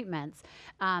certain treatments,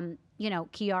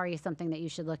 Chiari is something that you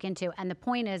should look into. And the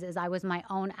point is I was my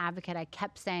own advocate. I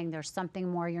kept saying there's something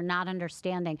more you're not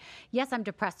understanding. Yes, I'm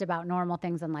depressed about normal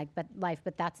things in life,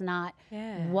 but that's not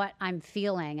what I'm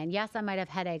feeling. And yes, I might have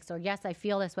headaches, or yes, I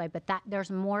feel this way, but there's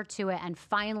more to it. And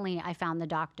finally, I found the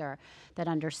doctor that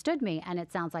understood me. And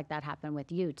it sounds like that happened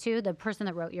with you too. The person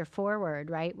that wrote your foreword,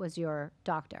 right, was your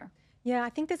doctor. Yeah,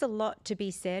 I think there's a lot to be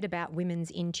said about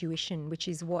women's intuition, which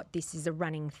is what this is a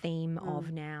running theme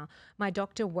of now. My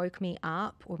doctor woke me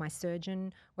up, or my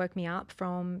surgeon woke me up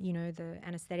from, the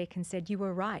anaesthetic and said, you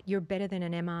were right, you're better than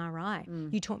an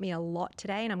MRI. You taught me a lot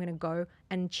today, and I'm going to go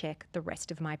and check the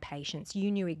rest of my patients. You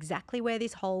knew exactly where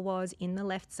this hole was in the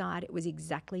left side. It was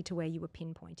exactly to where you were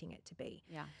pinpointing it to be.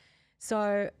 Yeah.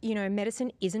 So,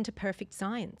 medicine isn't a perfect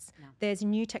science. No. There's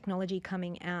new technology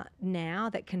coming out now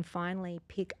that can finally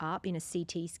pick up in a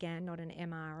CT scan, not an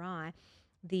MRI,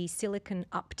 the silicon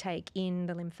uptake in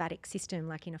the lymphatic system,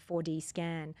 like in a 4D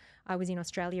scan. I was in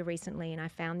Australia recently and I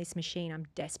found this machine. I'm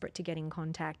desperate to get in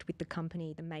contact with the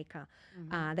company, the maker,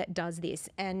 that does this,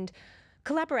 and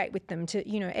collaborate with them to,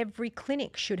 every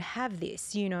clinic should have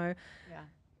this, Yeah.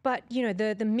 But,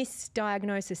 the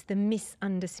misdiagnosis, the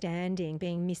misunderstanding,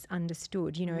 being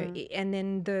misunderstood, and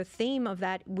then the theme of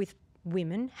that with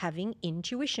women having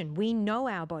intuition. We know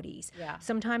our bodies. Yeah.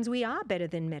 Sometimes we are better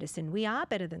than medicine. We are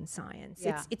better than science.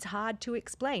 Yeah. It's hard to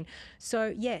explain.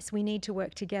 So, yes, we need to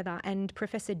work together. And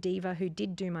Professor Diva, who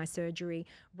did do my surgery,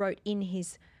 wrote in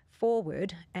his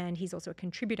forward, and he's also a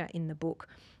contributor in the book,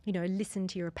 listen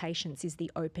to your patients is the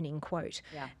opening quote.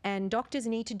 Yeah. And doctors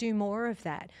need to do more of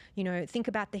that. Think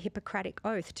about the Hippocratic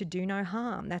Oath, to do no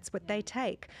harm. That's what they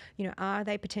take. Are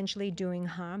they potentially doing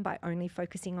harm by only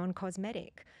focusing on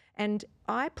cosmetic? And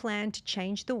I plan to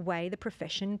change the way the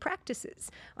profession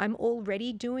practices. I'm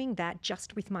already doing that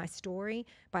just with my story,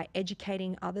 by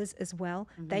educating others as well.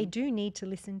 They do need to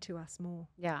listen to us more.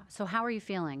 Yeah. So how are you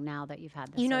feeling now that you've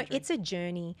had this surgery? It's a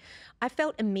journey. I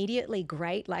felt immediately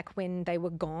great, like when they were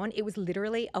gone. It was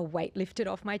literally a weight lifted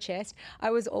off my chest.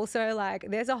 I was also like,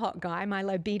 there's a hot guy. My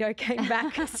libido came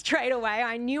back straight away.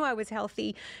 I knew I was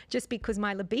healthy just because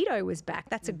my libido was back.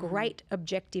 That's a great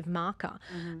objective marker.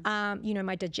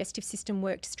 My digestive system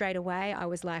worked straight away. I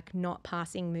was like not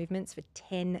passing movements for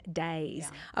 10 days.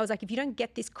 Yeah. I was like, if you don't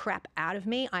get this crap out of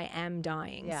me, I am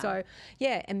dying. Yeah. So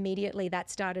immediately that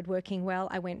started working well.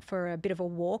 I went for a bit of a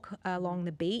walk along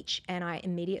the beach and I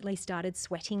immediately started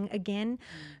sweating again.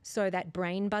 So that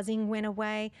brain buzzing went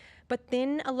away. But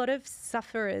then a lot of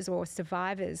sufferers or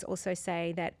survivors also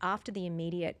say that after the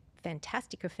immediate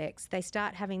fantastic effects, they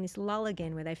start having this lull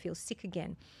again where they feel sick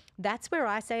again. That's where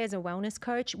I say, as a wellness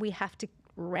coach, we have to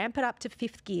ramp it up to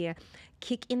 5th gear,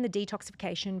 kick in the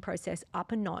detoxification process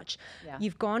up a notch. Yeah.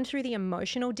 You've gone through the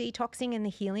emotional detoxing and the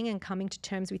healing and coming to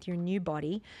terms with your new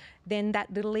body, then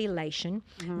that little elation.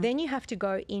 Then you have to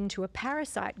go into a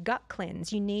parasite gut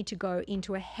cleanse. You need to go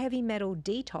into a heavy metal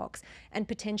detox and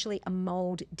potentially a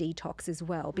mold detox as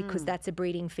well, because that's a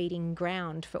breeding, feeding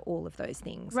ground for all of those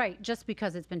things. Right. Just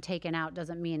because it's been taken out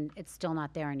doesn't mean it's still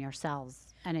not there in your cells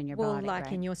and in your body. Well,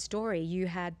 like in your story, you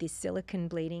had this silicon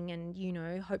bleeding and, you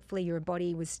know, hopefully your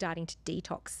body was starting to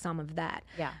detox some of that.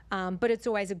 Yeah. But it's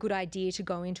always a good idea to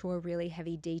go into a really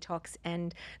heavy detox,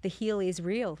 and the heal is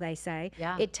real, they say.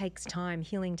 Yeah. It takes time.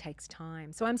 Healing takes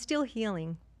time. So I'm still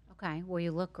healing. Okay. Well,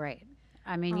 you look great.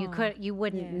 I mean, you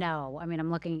wouldn't know. I mean, I'm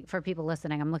looking, for people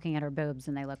listening, I'm looking at her boobs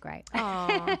and they look great.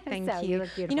 Oh, thank so you look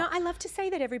beautiful. You know, I love to say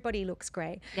that everybody looks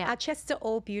great. Yeah. Our chests are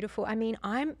all beautiful. I mean,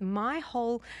 my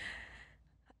whole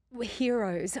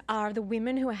heroes are the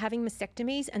women who are having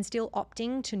mastectomies and still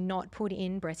opting to not put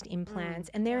in breast implants,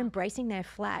 and they're embracing their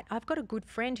flat. I've got a good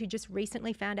friend who just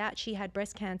recently found out she had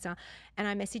breast cancer, and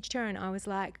I messaged her and I was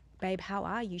like, babe, how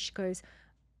are you? She goes,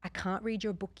 I can't read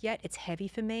your book yet. It's heavy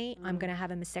for me. I'm going to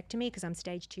have a mastectomy because I'm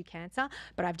stage 2 cancer,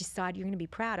 but I've decided you're going to be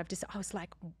proud. I was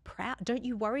like, proud? Don't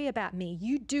you worry about me.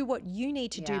 You do what you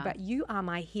need to do, but you are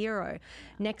my hero.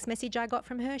 Next message I got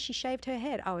from her, she shaved her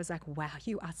head. I was like, wow,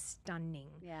 you are stunning.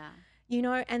 Yeah. You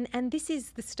know, and this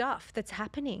is the stuff that's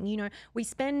happening. You know, we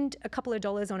spend a couple of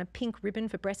dollars on a pink ribbon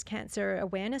for Breast Cancer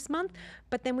Awareness Month,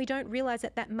 but then we don't realize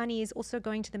that that money is also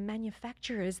going to the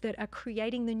manufacturers that are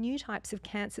creating the new types of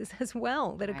cancers as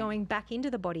well, that are going back into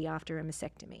the body after a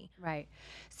mastectomy. Right.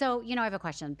 So, you know, I have a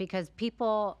question, because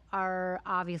women are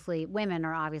obviously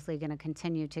going to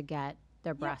continue to get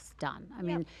their breasts done. I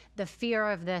mean, the fear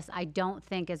of this, I don't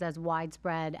think is as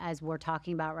widespread as we're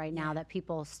talking about right now, that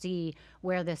people see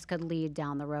where this could lead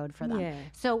down the road for them. Yeah.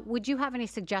 So would you have any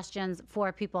suggestions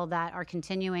for people that are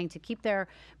continuing to keep their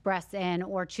breasts in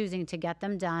or choosing to get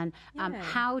them done,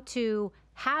 how to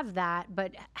have that,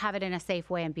 but have it in a safe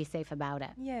way and be safe about it?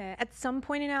 Yeah. At some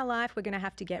point in our life, we're going to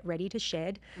have to get ready to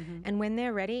shed. And when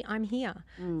they're ready, I'm here.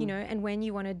 You know, and when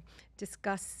you want to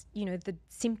discuss, you know, the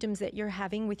symptoms that you're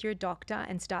having with your doctor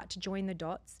and start to join the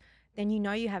dots, then you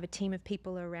know you have a team of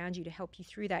people around you to help you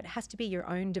through that. It has to be your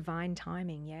own divine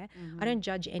timing, I don't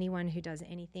judge anyone who does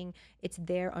anything. It's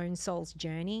their own soul's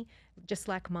journey, just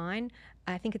like mine.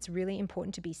 I think it's really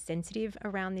important to be sensitive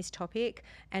around this topic,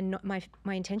 and my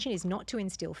intention is not to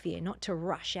instill fear, not to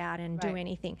rush out and do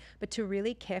anything, but to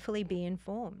really carefully be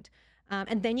informed.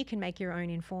 And then you can make your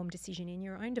own informed decision in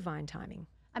your own divine timing.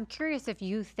 I'm curious if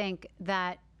you think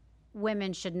that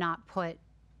women should not put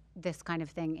this kind of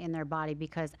thing in their body,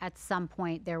 because at some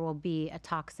point there will be a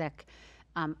toxic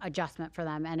adjustment for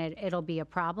them and it'll be a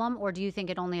problem, or do you think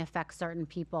it only affects certain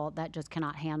people that just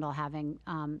cannot handle having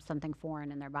something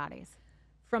foreign in their bodies?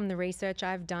 From the research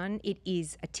I've done, it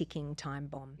is a ticking time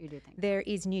bomb. You do think there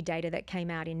is new data that came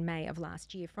out in May of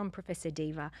last year from Professor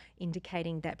Diva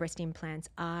indicating that breast implants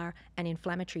are an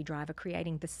inflammatory driver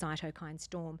creating the cytokine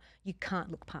storm. You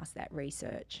can't look past that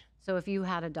research. So if you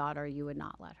had a daughter, you would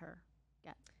not let her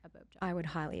get a boob job? I would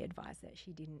highly advise that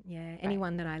she didn't. Yeah,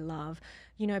 anyone that I love,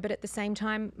 you know, but at the same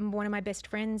time, one of my best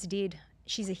friends did.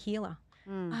 She's a healer.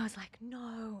 I was like,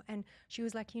 no. And she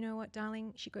was like, you know what,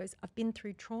 darling? She goes, I've been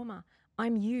through trauma.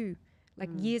 I'm you, like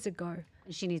years ago.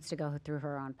 And she needs to go through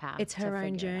her own path. It's her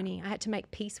own journey. I had to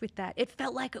make peace with that. It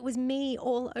felt like it was me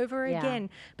all over again.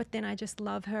 But then I just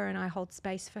love her and I hold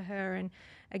space for her. And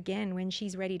again, when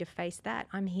she's ready to face that,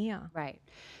 I'm here. Right.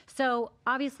 So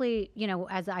obviously, you know,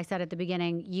 as I said at the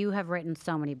beginning, you have written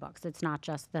so many books. It's not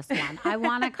just this one. I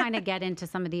want to kind of get into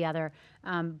some of the other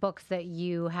books that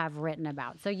you have written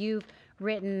about. So you've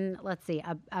written, let's see,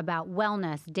 about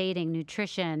wellness, dating,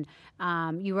 nutrition.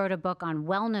 You wrote a book on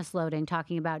wellness loading,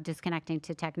 talking about disconnecting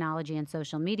to technology and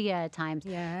social media at times.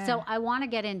 Yeah. So I want to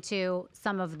get into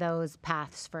some of those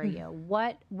paths for you.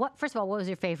 First of all, what was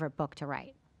your favorite book to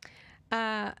write?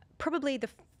 Probably the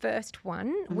first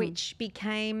one, which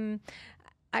became,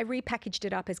 I repackaged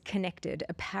it up as Connected,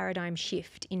 a paradigm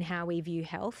shift in how we view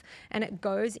health. And it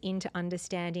goes into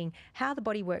understanding how the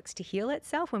body works to heal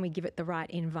itself when we give it the right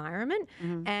environment.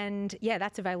 And yeah,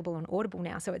 that's available on Audible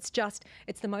now. So it's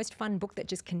the most fun book that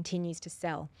just continues to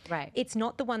sell. Right. It's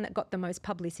not the one that got the most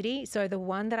publicity. So the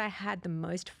one that I had the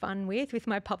most fun with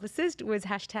my publicist was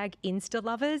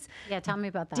 #InstaLovers. Yeah, tell me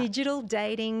about that. Digital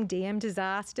dating, DM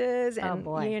disasters, and,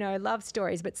 you know, love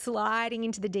stories, but sliding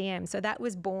into the DM. So that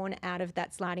was born out of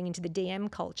that sliding into the DM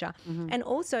culture. And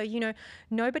also, you know,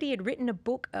 nobody had written a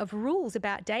book of rules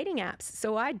about dating apps.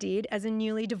 So I did as a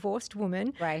newly divorced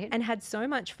woman, and had so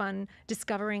much fun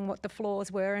discovering what the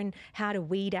flaws were and how to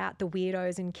weed out the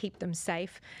weirdos and keep them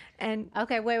safe. And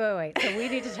okay, wait. So we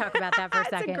need to talk about that for a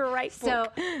second. It's a great book.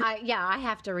 So I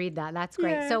have to read that. That's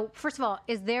great. Yeah. So first of all,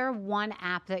 is there one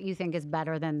app that you think is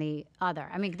better than the other?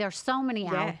 I mean, there's so many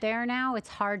out there now. It's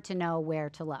hard to know where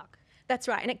to look. That's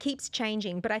right. And it keeps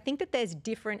changing. But I think that there's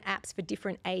different apps for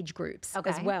different age groups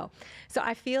as well. So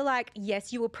I feel like,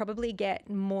 yes, you will probably get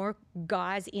more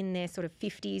guys in their sort of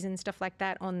 50s and stuff like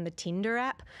that on the Tinder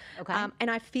app. And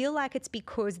I feel like it's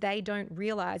because they don't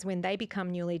realize when they become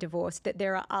newly divorced that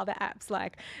there are other apps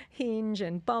like Hinge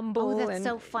and Bumble. Oh, that's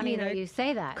so funny that you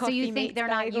say that. So you think they're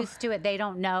not used to it. They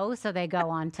don't know, so they go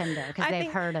on Tinder because they've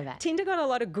heard of it. Tinder got a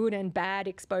lot of good and bad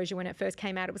exposure when it first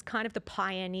came out. It was kind of the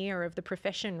pioneer of the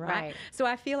profession, right? So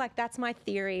I feel like that's my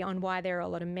theory on why there are a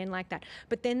lot of men like that.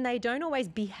 But then they don't always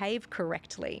behave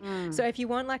correctly. So if you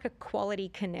want like a quality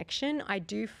connection, I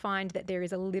do find that there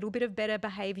is a little bit of better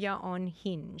behavior on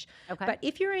Hinge. But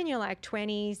if you're in your like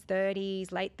 20s,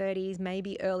 30s, late 30s,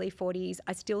 maybe early 40s,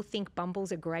 I still think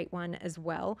Bumble's a great one as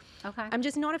well. I'm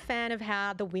just not a fan of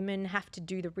how the women have to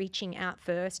do the reaching out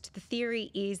first. The theory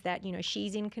is that, you know,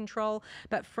 she's in control.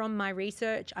 But from my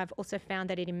research, I've also found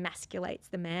that it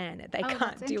emasculates the man. They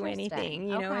can't do anything.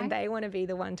 You know, and they want to be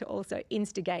the one to also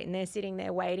instigate, and they're sitting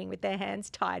there waiting with their hands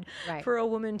tied for a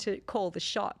woman to call the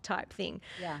shot type thing.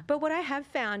 But what I have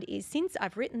found is since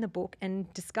I've written the book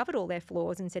and discovered all their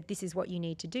flaws and said, this is what you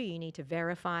need to do. You need to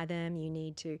verify them. You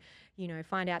need to, you know,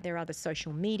 find out their other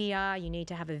social media. You need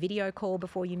to have a video call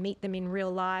before you meet them in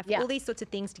real life. All these sorts of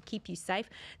things to keep you safe.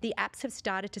 The apps have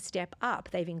started to step up.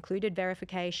 They've included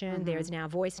verification. There's now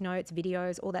voice notes,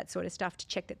 videos, all that sort of stuff to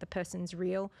check that the person's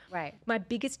real. My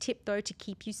biggest tip, though, to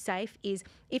keep you safe is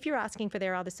if you're asking for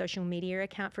their other social media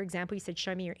account, for example, you said,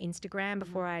 show me your Instagram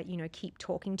before I, you know, keep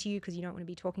talking to you because you don't want to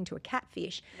be talking to a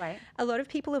catfish. A lot of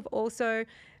people have also,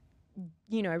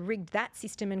 you know, rigged that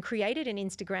system and created an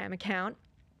Instagram account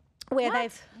where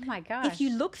they've, oh my gosh. If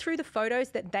you look through the photos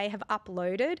that they have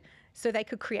uploaded, so they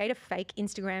could create a fake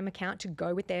Instagram account to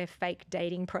go with their fake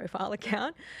dating profile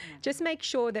account, just make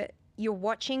sure that you're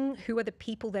watching who are the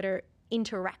people that are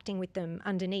interacting with them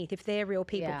underneath, if they're real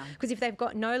people. Because if they've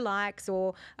got no likes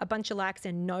or a bunch of likes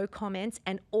and no comments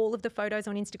and all of the photos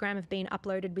on Instagram have been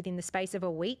uploaded within the space of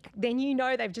a week, then you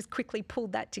know they've just quickly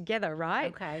pulled that together,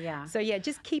 right? So yeah,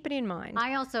 just keep it in mind.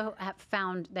 I also have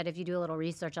found that if you do a little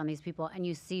research on these people and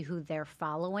you see who they're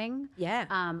following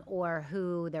or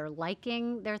who they're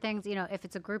liking their things, you know, if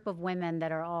it's a group of women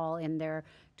that are all in their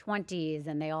 20s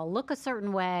and they all look a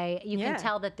certain way, you can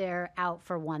tell that they're out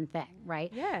for one thing,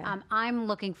 right? I'm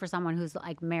looking for someone who's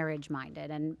like marriage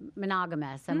minded and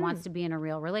monogamous and wants to be in a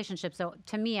real relationship. So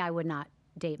to me, I would not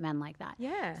date men like that.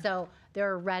 So there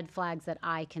are red flags that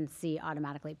I can see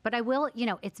automatically. But I will, you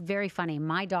know, it's very funny.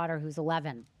 My daughter, who's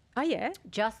 11,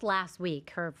 just last week,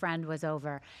 her friend was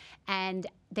over and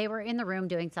they were in the room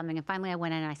doing something. And finally I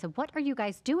went in and I said, what are you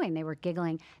guys doing? They were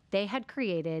giggling. They had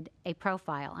created a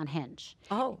profile on Hinge.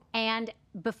 And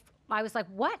I was like,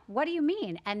 what? What do you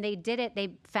mean? And they did it. They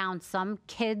found some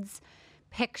kid's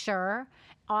picture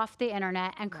off the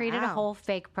internet and created a whole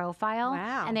fake profile.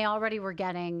 And they already were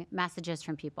getting messages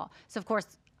from people. So of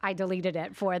course, I deleted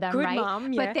it for them, Good right?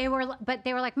 mom, But they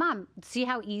were like, Mom, see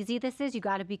how easy this is? You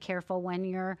got to be careful when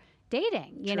you're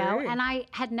dating, you know? And I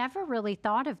had never really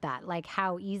thought of that, like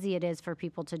how easy it is for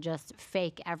people to just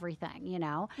fake everything, you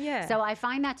know? So I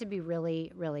find that to be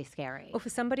really, really scary. Well, for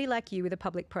somebody like you with a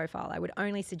public profile, I would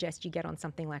only suggest you get on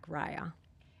something like Raya.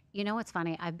 You know what's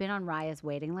funny? I've been on Raya's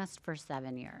waiting list for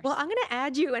 7 years. Well, I'm going to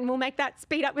add you and we'll make that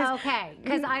speed up. Okay,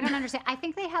 because I don't understand. I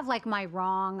think they have like my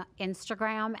wrong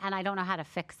Instagram and I don't know how to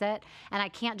fix it. And I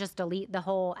can't just delete the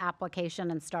whole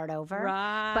application and start over.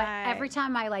 But every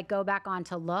time I like go back on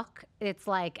to look, it's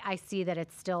like I see that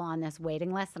it's still on this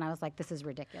waiting list. And I was like, this is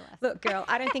ridiculous. Look, girl,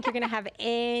 I don't think you're going to have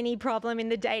any problem in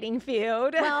the dating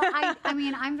field. Well, I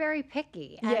mean, I'm very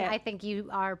picky. And I think you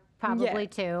are probably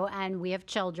too, and we have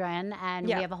children, and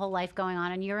we have a whole life going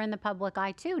on, and you're in the public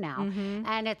eye too now.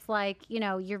 And it's like, you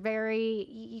know,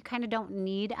 you kind of don't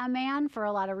need a man for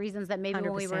a lot of reasons that maybe 100%.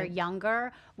 When we were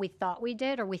younger, we thought we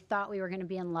did, or we thought we were going to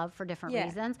be in love for different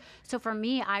reasons. So for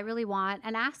me, I really want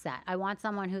an asset. I want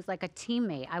someone who's like a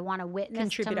teammate. I want a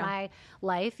witness to my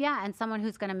life, and someone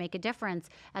who's going to make a difference,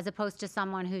 as opposed to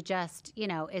someone who just, you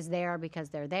know, is there because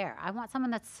they're there. I want someone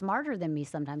that's smarter than me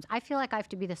sometimes. I feel like I have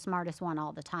to be the smartest one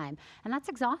all the time. And that's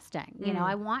exhausting. You know,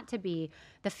 I want to be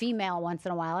the female once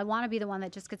in a while. I want to be the one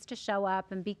that just gets to show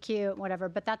up and be cute, whatever.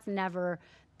 But that's never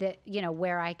that,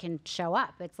 where I can show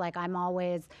up. It's like I'm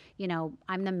always,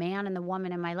 I'm the man and the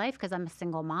woman in my life because I'm a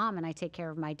single mom and I take care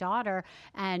of my daughter.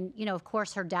 And, of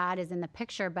course, her dad is in the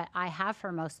picture, but I have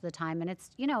her most of the time. And it's,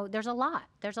 there's a lot.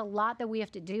 There's a lot that we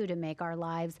have to do to make our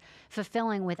lives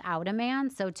fulfilling without a man.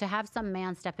 So to have some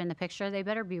man step in the picture, they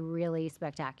better be really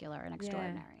spectacular and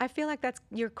extraordinary. I feel like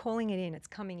you're calling it in. It's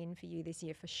coming in for you this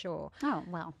year for sure. Oh,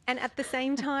 well. And at the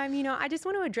same time, I just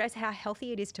want to address how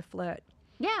healthy it is to flirt.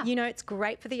 Yeah. It's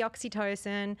great for the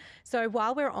oxytocin. So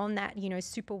while we're on that,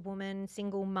 superwoman,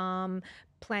 single mom,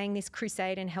 playing this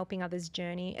crusade and helping others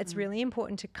journey, it's really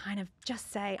important to kind of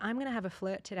just say, I'm going to have a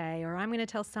flirt today, or I'm going to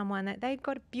tell someone that they've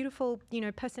got a beautiful,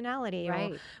 personality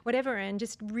or whatever, and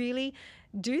just really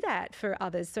do that for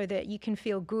others so that you can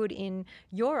feel good in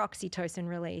your oxytocin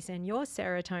release and your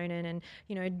serotonin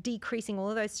and, decreasing all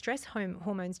of those stress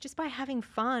hormones just by having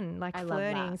fun, like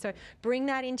flirting. So bring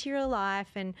that into your life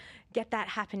and get that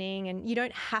happening. And you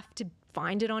don't have to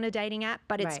find it on a dating app,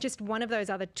 but it's just one of those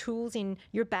other tools in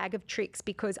your bag of tricks,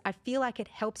 because I feel like it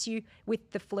helps you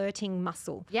with the flirting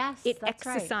muscle. Yes, it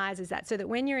exercises that, so that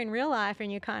when you're in real life and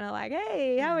you're kind of like,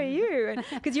 hey, how are you?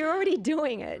 Because you're already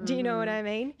doing it. Do you know what I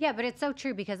mean? Yeah, but it's so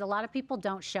true, because a lot of people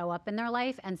don't show up in their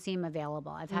life and seem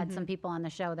available. I've had some people on the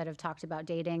show that have talked about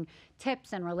dating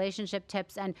tips and relationship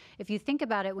tips. And if you think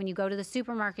about it, when you go to the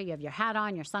supermarket, you have your hat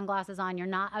on, your sunglasses on, you're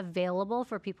not available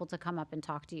for people to come up and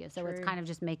talk to you. So it's kind of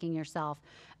just making yourself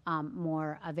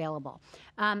more available.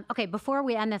 Okay, before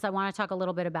we end this, I want to talk a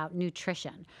little bit about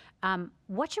nutrition.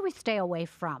 What should we stay away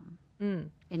from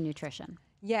in nutrition?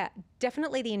 Yeah,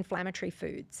 definitely the inflammatory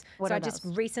foods. What are I just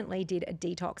recently did a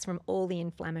detox from all the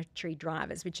inflammatory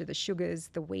drivers, which are the sugars,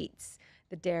 the wheats,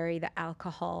 the dairy, the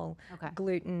alcohol,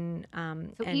 gluten.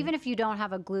 So even if you don't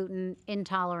have a gluten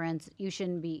intolerance, you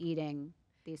shouldn't be eating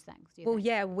these things, do you think?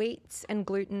 Yeah, wheats and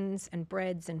glutens and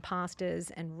breads and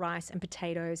pastas and rice and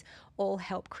potatoes all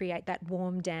help create that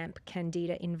warm, damp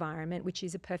candida environment, which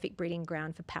is a perfect breeding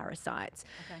ground for parasites.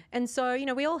 And so,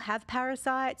 we all have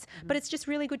parasites, but it's just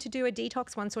really good to do a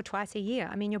detox once or twice a year.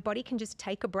 I mean, your body can just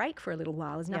take a break for a little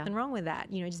while. There's nothing wrong with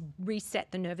that. Just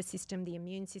reset the nervous system, the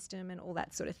immune system, and all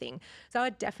that sort of thing. So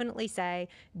I'd definitely say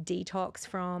detox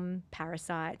from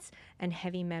parasites and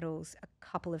heavy metals a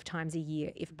couple of times a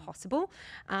year if possible.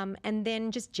 And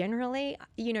then just generally,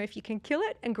 if you can kill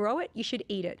it and grow it, you should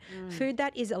eat it. Food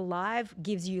that is alive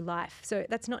gives you life. So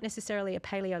that's not necessarily a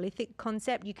Paleolithic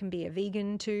concept. You can be a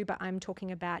vegan too, but I'm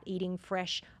talking about eating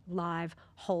fresh, live,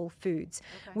 whole foods.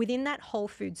 Within that whole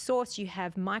food source, you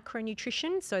have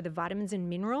micronutrition, so the vitamins and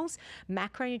minerals.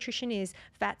 Macronutrition is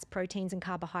fats, proteins, and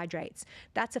carbohydrates.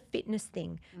 That's a fitness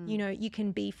thing. You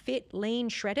can be fit, lean,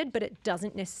 shredded, but it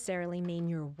doesn't necessarily mean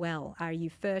you're well. Are you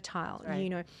fertile?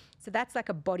 So that's like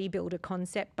a bodybuilder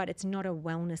concept, but it's not a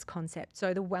wellness concept.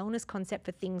 So the wellness concept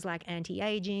for things like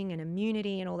anti-aging and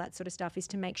immunity and all that sort of stuff is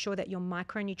to make sure that your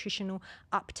micronutritional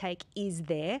uptake is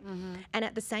there, and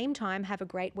at the same time have a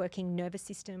great working nervous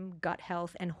system, gut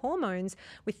health, and hormones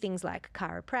with things like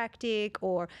chiropractic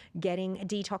or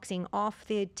detoxing off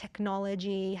the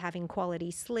technology, having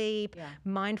quality sleep,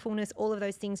 mindfulness, all of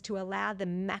those things to allow the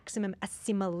maximum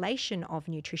assimilation of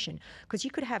nutrition. Because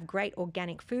you could have great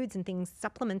organic foods and things,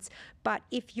 supplements, but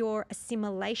if your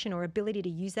assimilation or ability to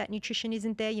use that nutrition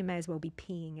isn't there, you may as well be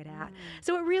peeing it out.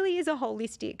 So it really is a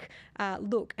holistic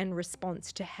look and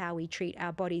response to how we treat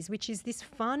our bodies, which is this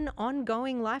fun,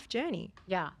 ongoing life journey.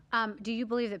 Yeah. Do you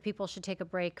believe that people should take a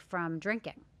break from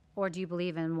drinking? Or do you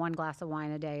believe in one glass of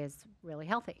wine a day is really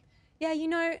healthy?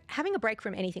 Yeah, having a break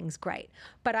from anything's great.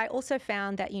 But I also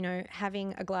found that,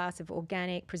 having a glass of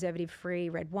organic, preservative-free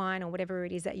red wine or whatever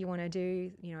it is that you want to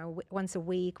do, once a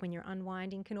week when you're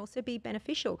unwinding can also be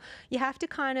beneficial. You have to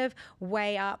kind of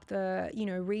weigh up the,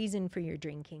 reason for your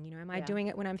drinking. Am I doing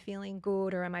it when I'm feeling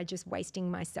good, or am I just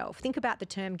wasting myself? Think about the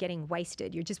term getting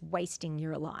wasted. You're just wasting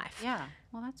your life. Yeah.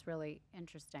 Well, that's really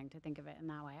interesting to think of it in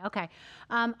that way. Okay.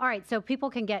 All right. So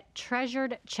people can get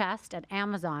Treasured Chest at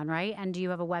Amazon, right? And do you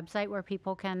have a website where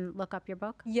people can look up your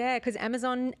book? Yeah, because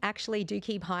Amazon actually do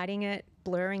keep hiding it,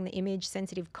 blurring the image,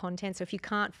 sensitive content. So if you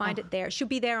can't find it there, it should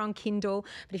be there on Kindle.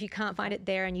 But if you can't find it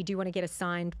there and you do want to get a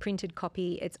signed printed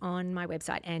copy, it's on my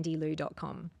website,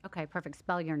 andilew.com. Okay, perfect.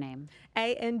 Spell your name.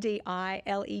 ANDILEW,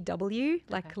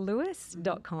 like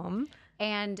Lewis.com.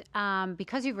 And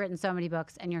because you've written so many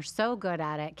books and you're so good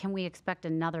at it, can we expect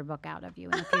another book out of you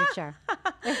in the future?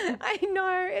 I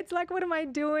know. It's like, what am I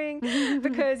doing?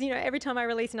 Because, every time I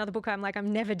release another book, I'm like,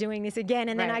 I'm never doing this again.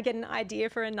 And then I get an idea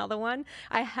for another one.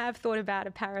 I have thought about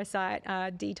a parasite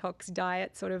detox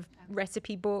diet sort of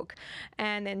recipe book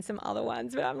and then some other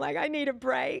ones, but I'm like, I need a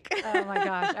break. Oh my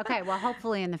gosh. Okay. Well,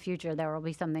 hopefully in the future there will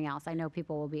be something else. I know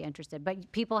people will be interested,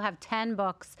 but people have 10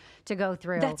 books to go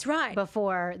through. That's right.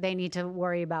 Before they need to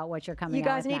worry about what you're coming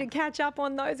out with. You guys need to catch up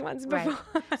on those ones before.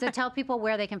 Right. So tell people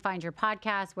where they can find your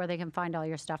podcast, where they can find all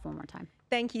your stuff one more time.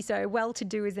 Thank you. So Well To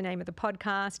Do is the name of the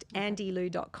podcast.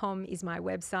 AndiLew.com is my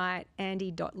website.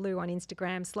 Andi.Lew on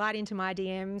Instagram. Slide into my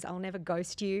DMs. I'll never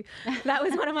ghost you. That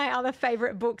was one of my other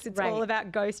favorite books. It's all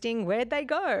about ghosting. Where'd they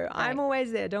go? Right. I'm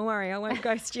always there. Don't worry. I won't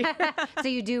ghost you. So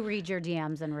you do read your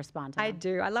DMs and respond to them? I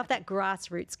do. I love that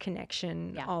grassroots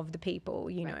connection of the people,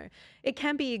 you know. It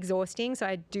can be exhausting, so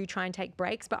I do try and take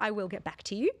breaks, but I will get back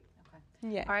to you.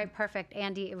 Yeah. All right, perfect.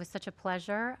 Andi, it was such a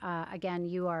pleasure. Again,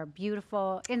 you are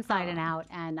beautiful inside and out,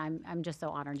 and I'm just so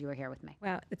honored you were here with me.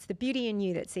 Well, it's the beauty in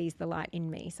you that sees the light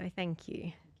in me, so thank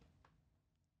you.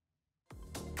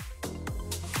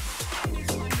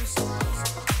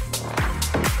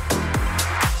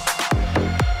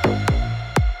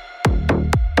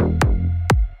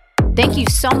 Thank you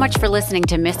so much for listening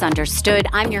to Misunderstood.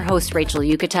 I'm your host, Rachel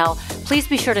Yucatel. Please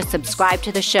be sure to subscribe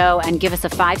to the show and give us a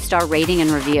 5-star rating and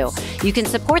review. You can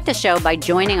support the show by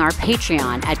joining our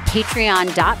Patreon at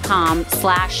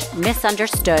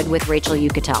patreon.com/misunderstood with Rachel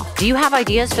Yucatel. Do you have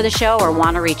ideas for the show or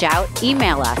want to reach out?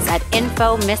 Email us at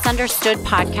info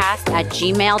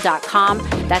misunderstoodpodcast@gmail.com.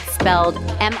 That's spelled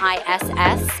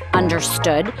MISS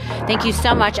understood. Thank you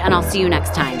so much, and I'll see you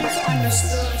next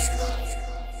time.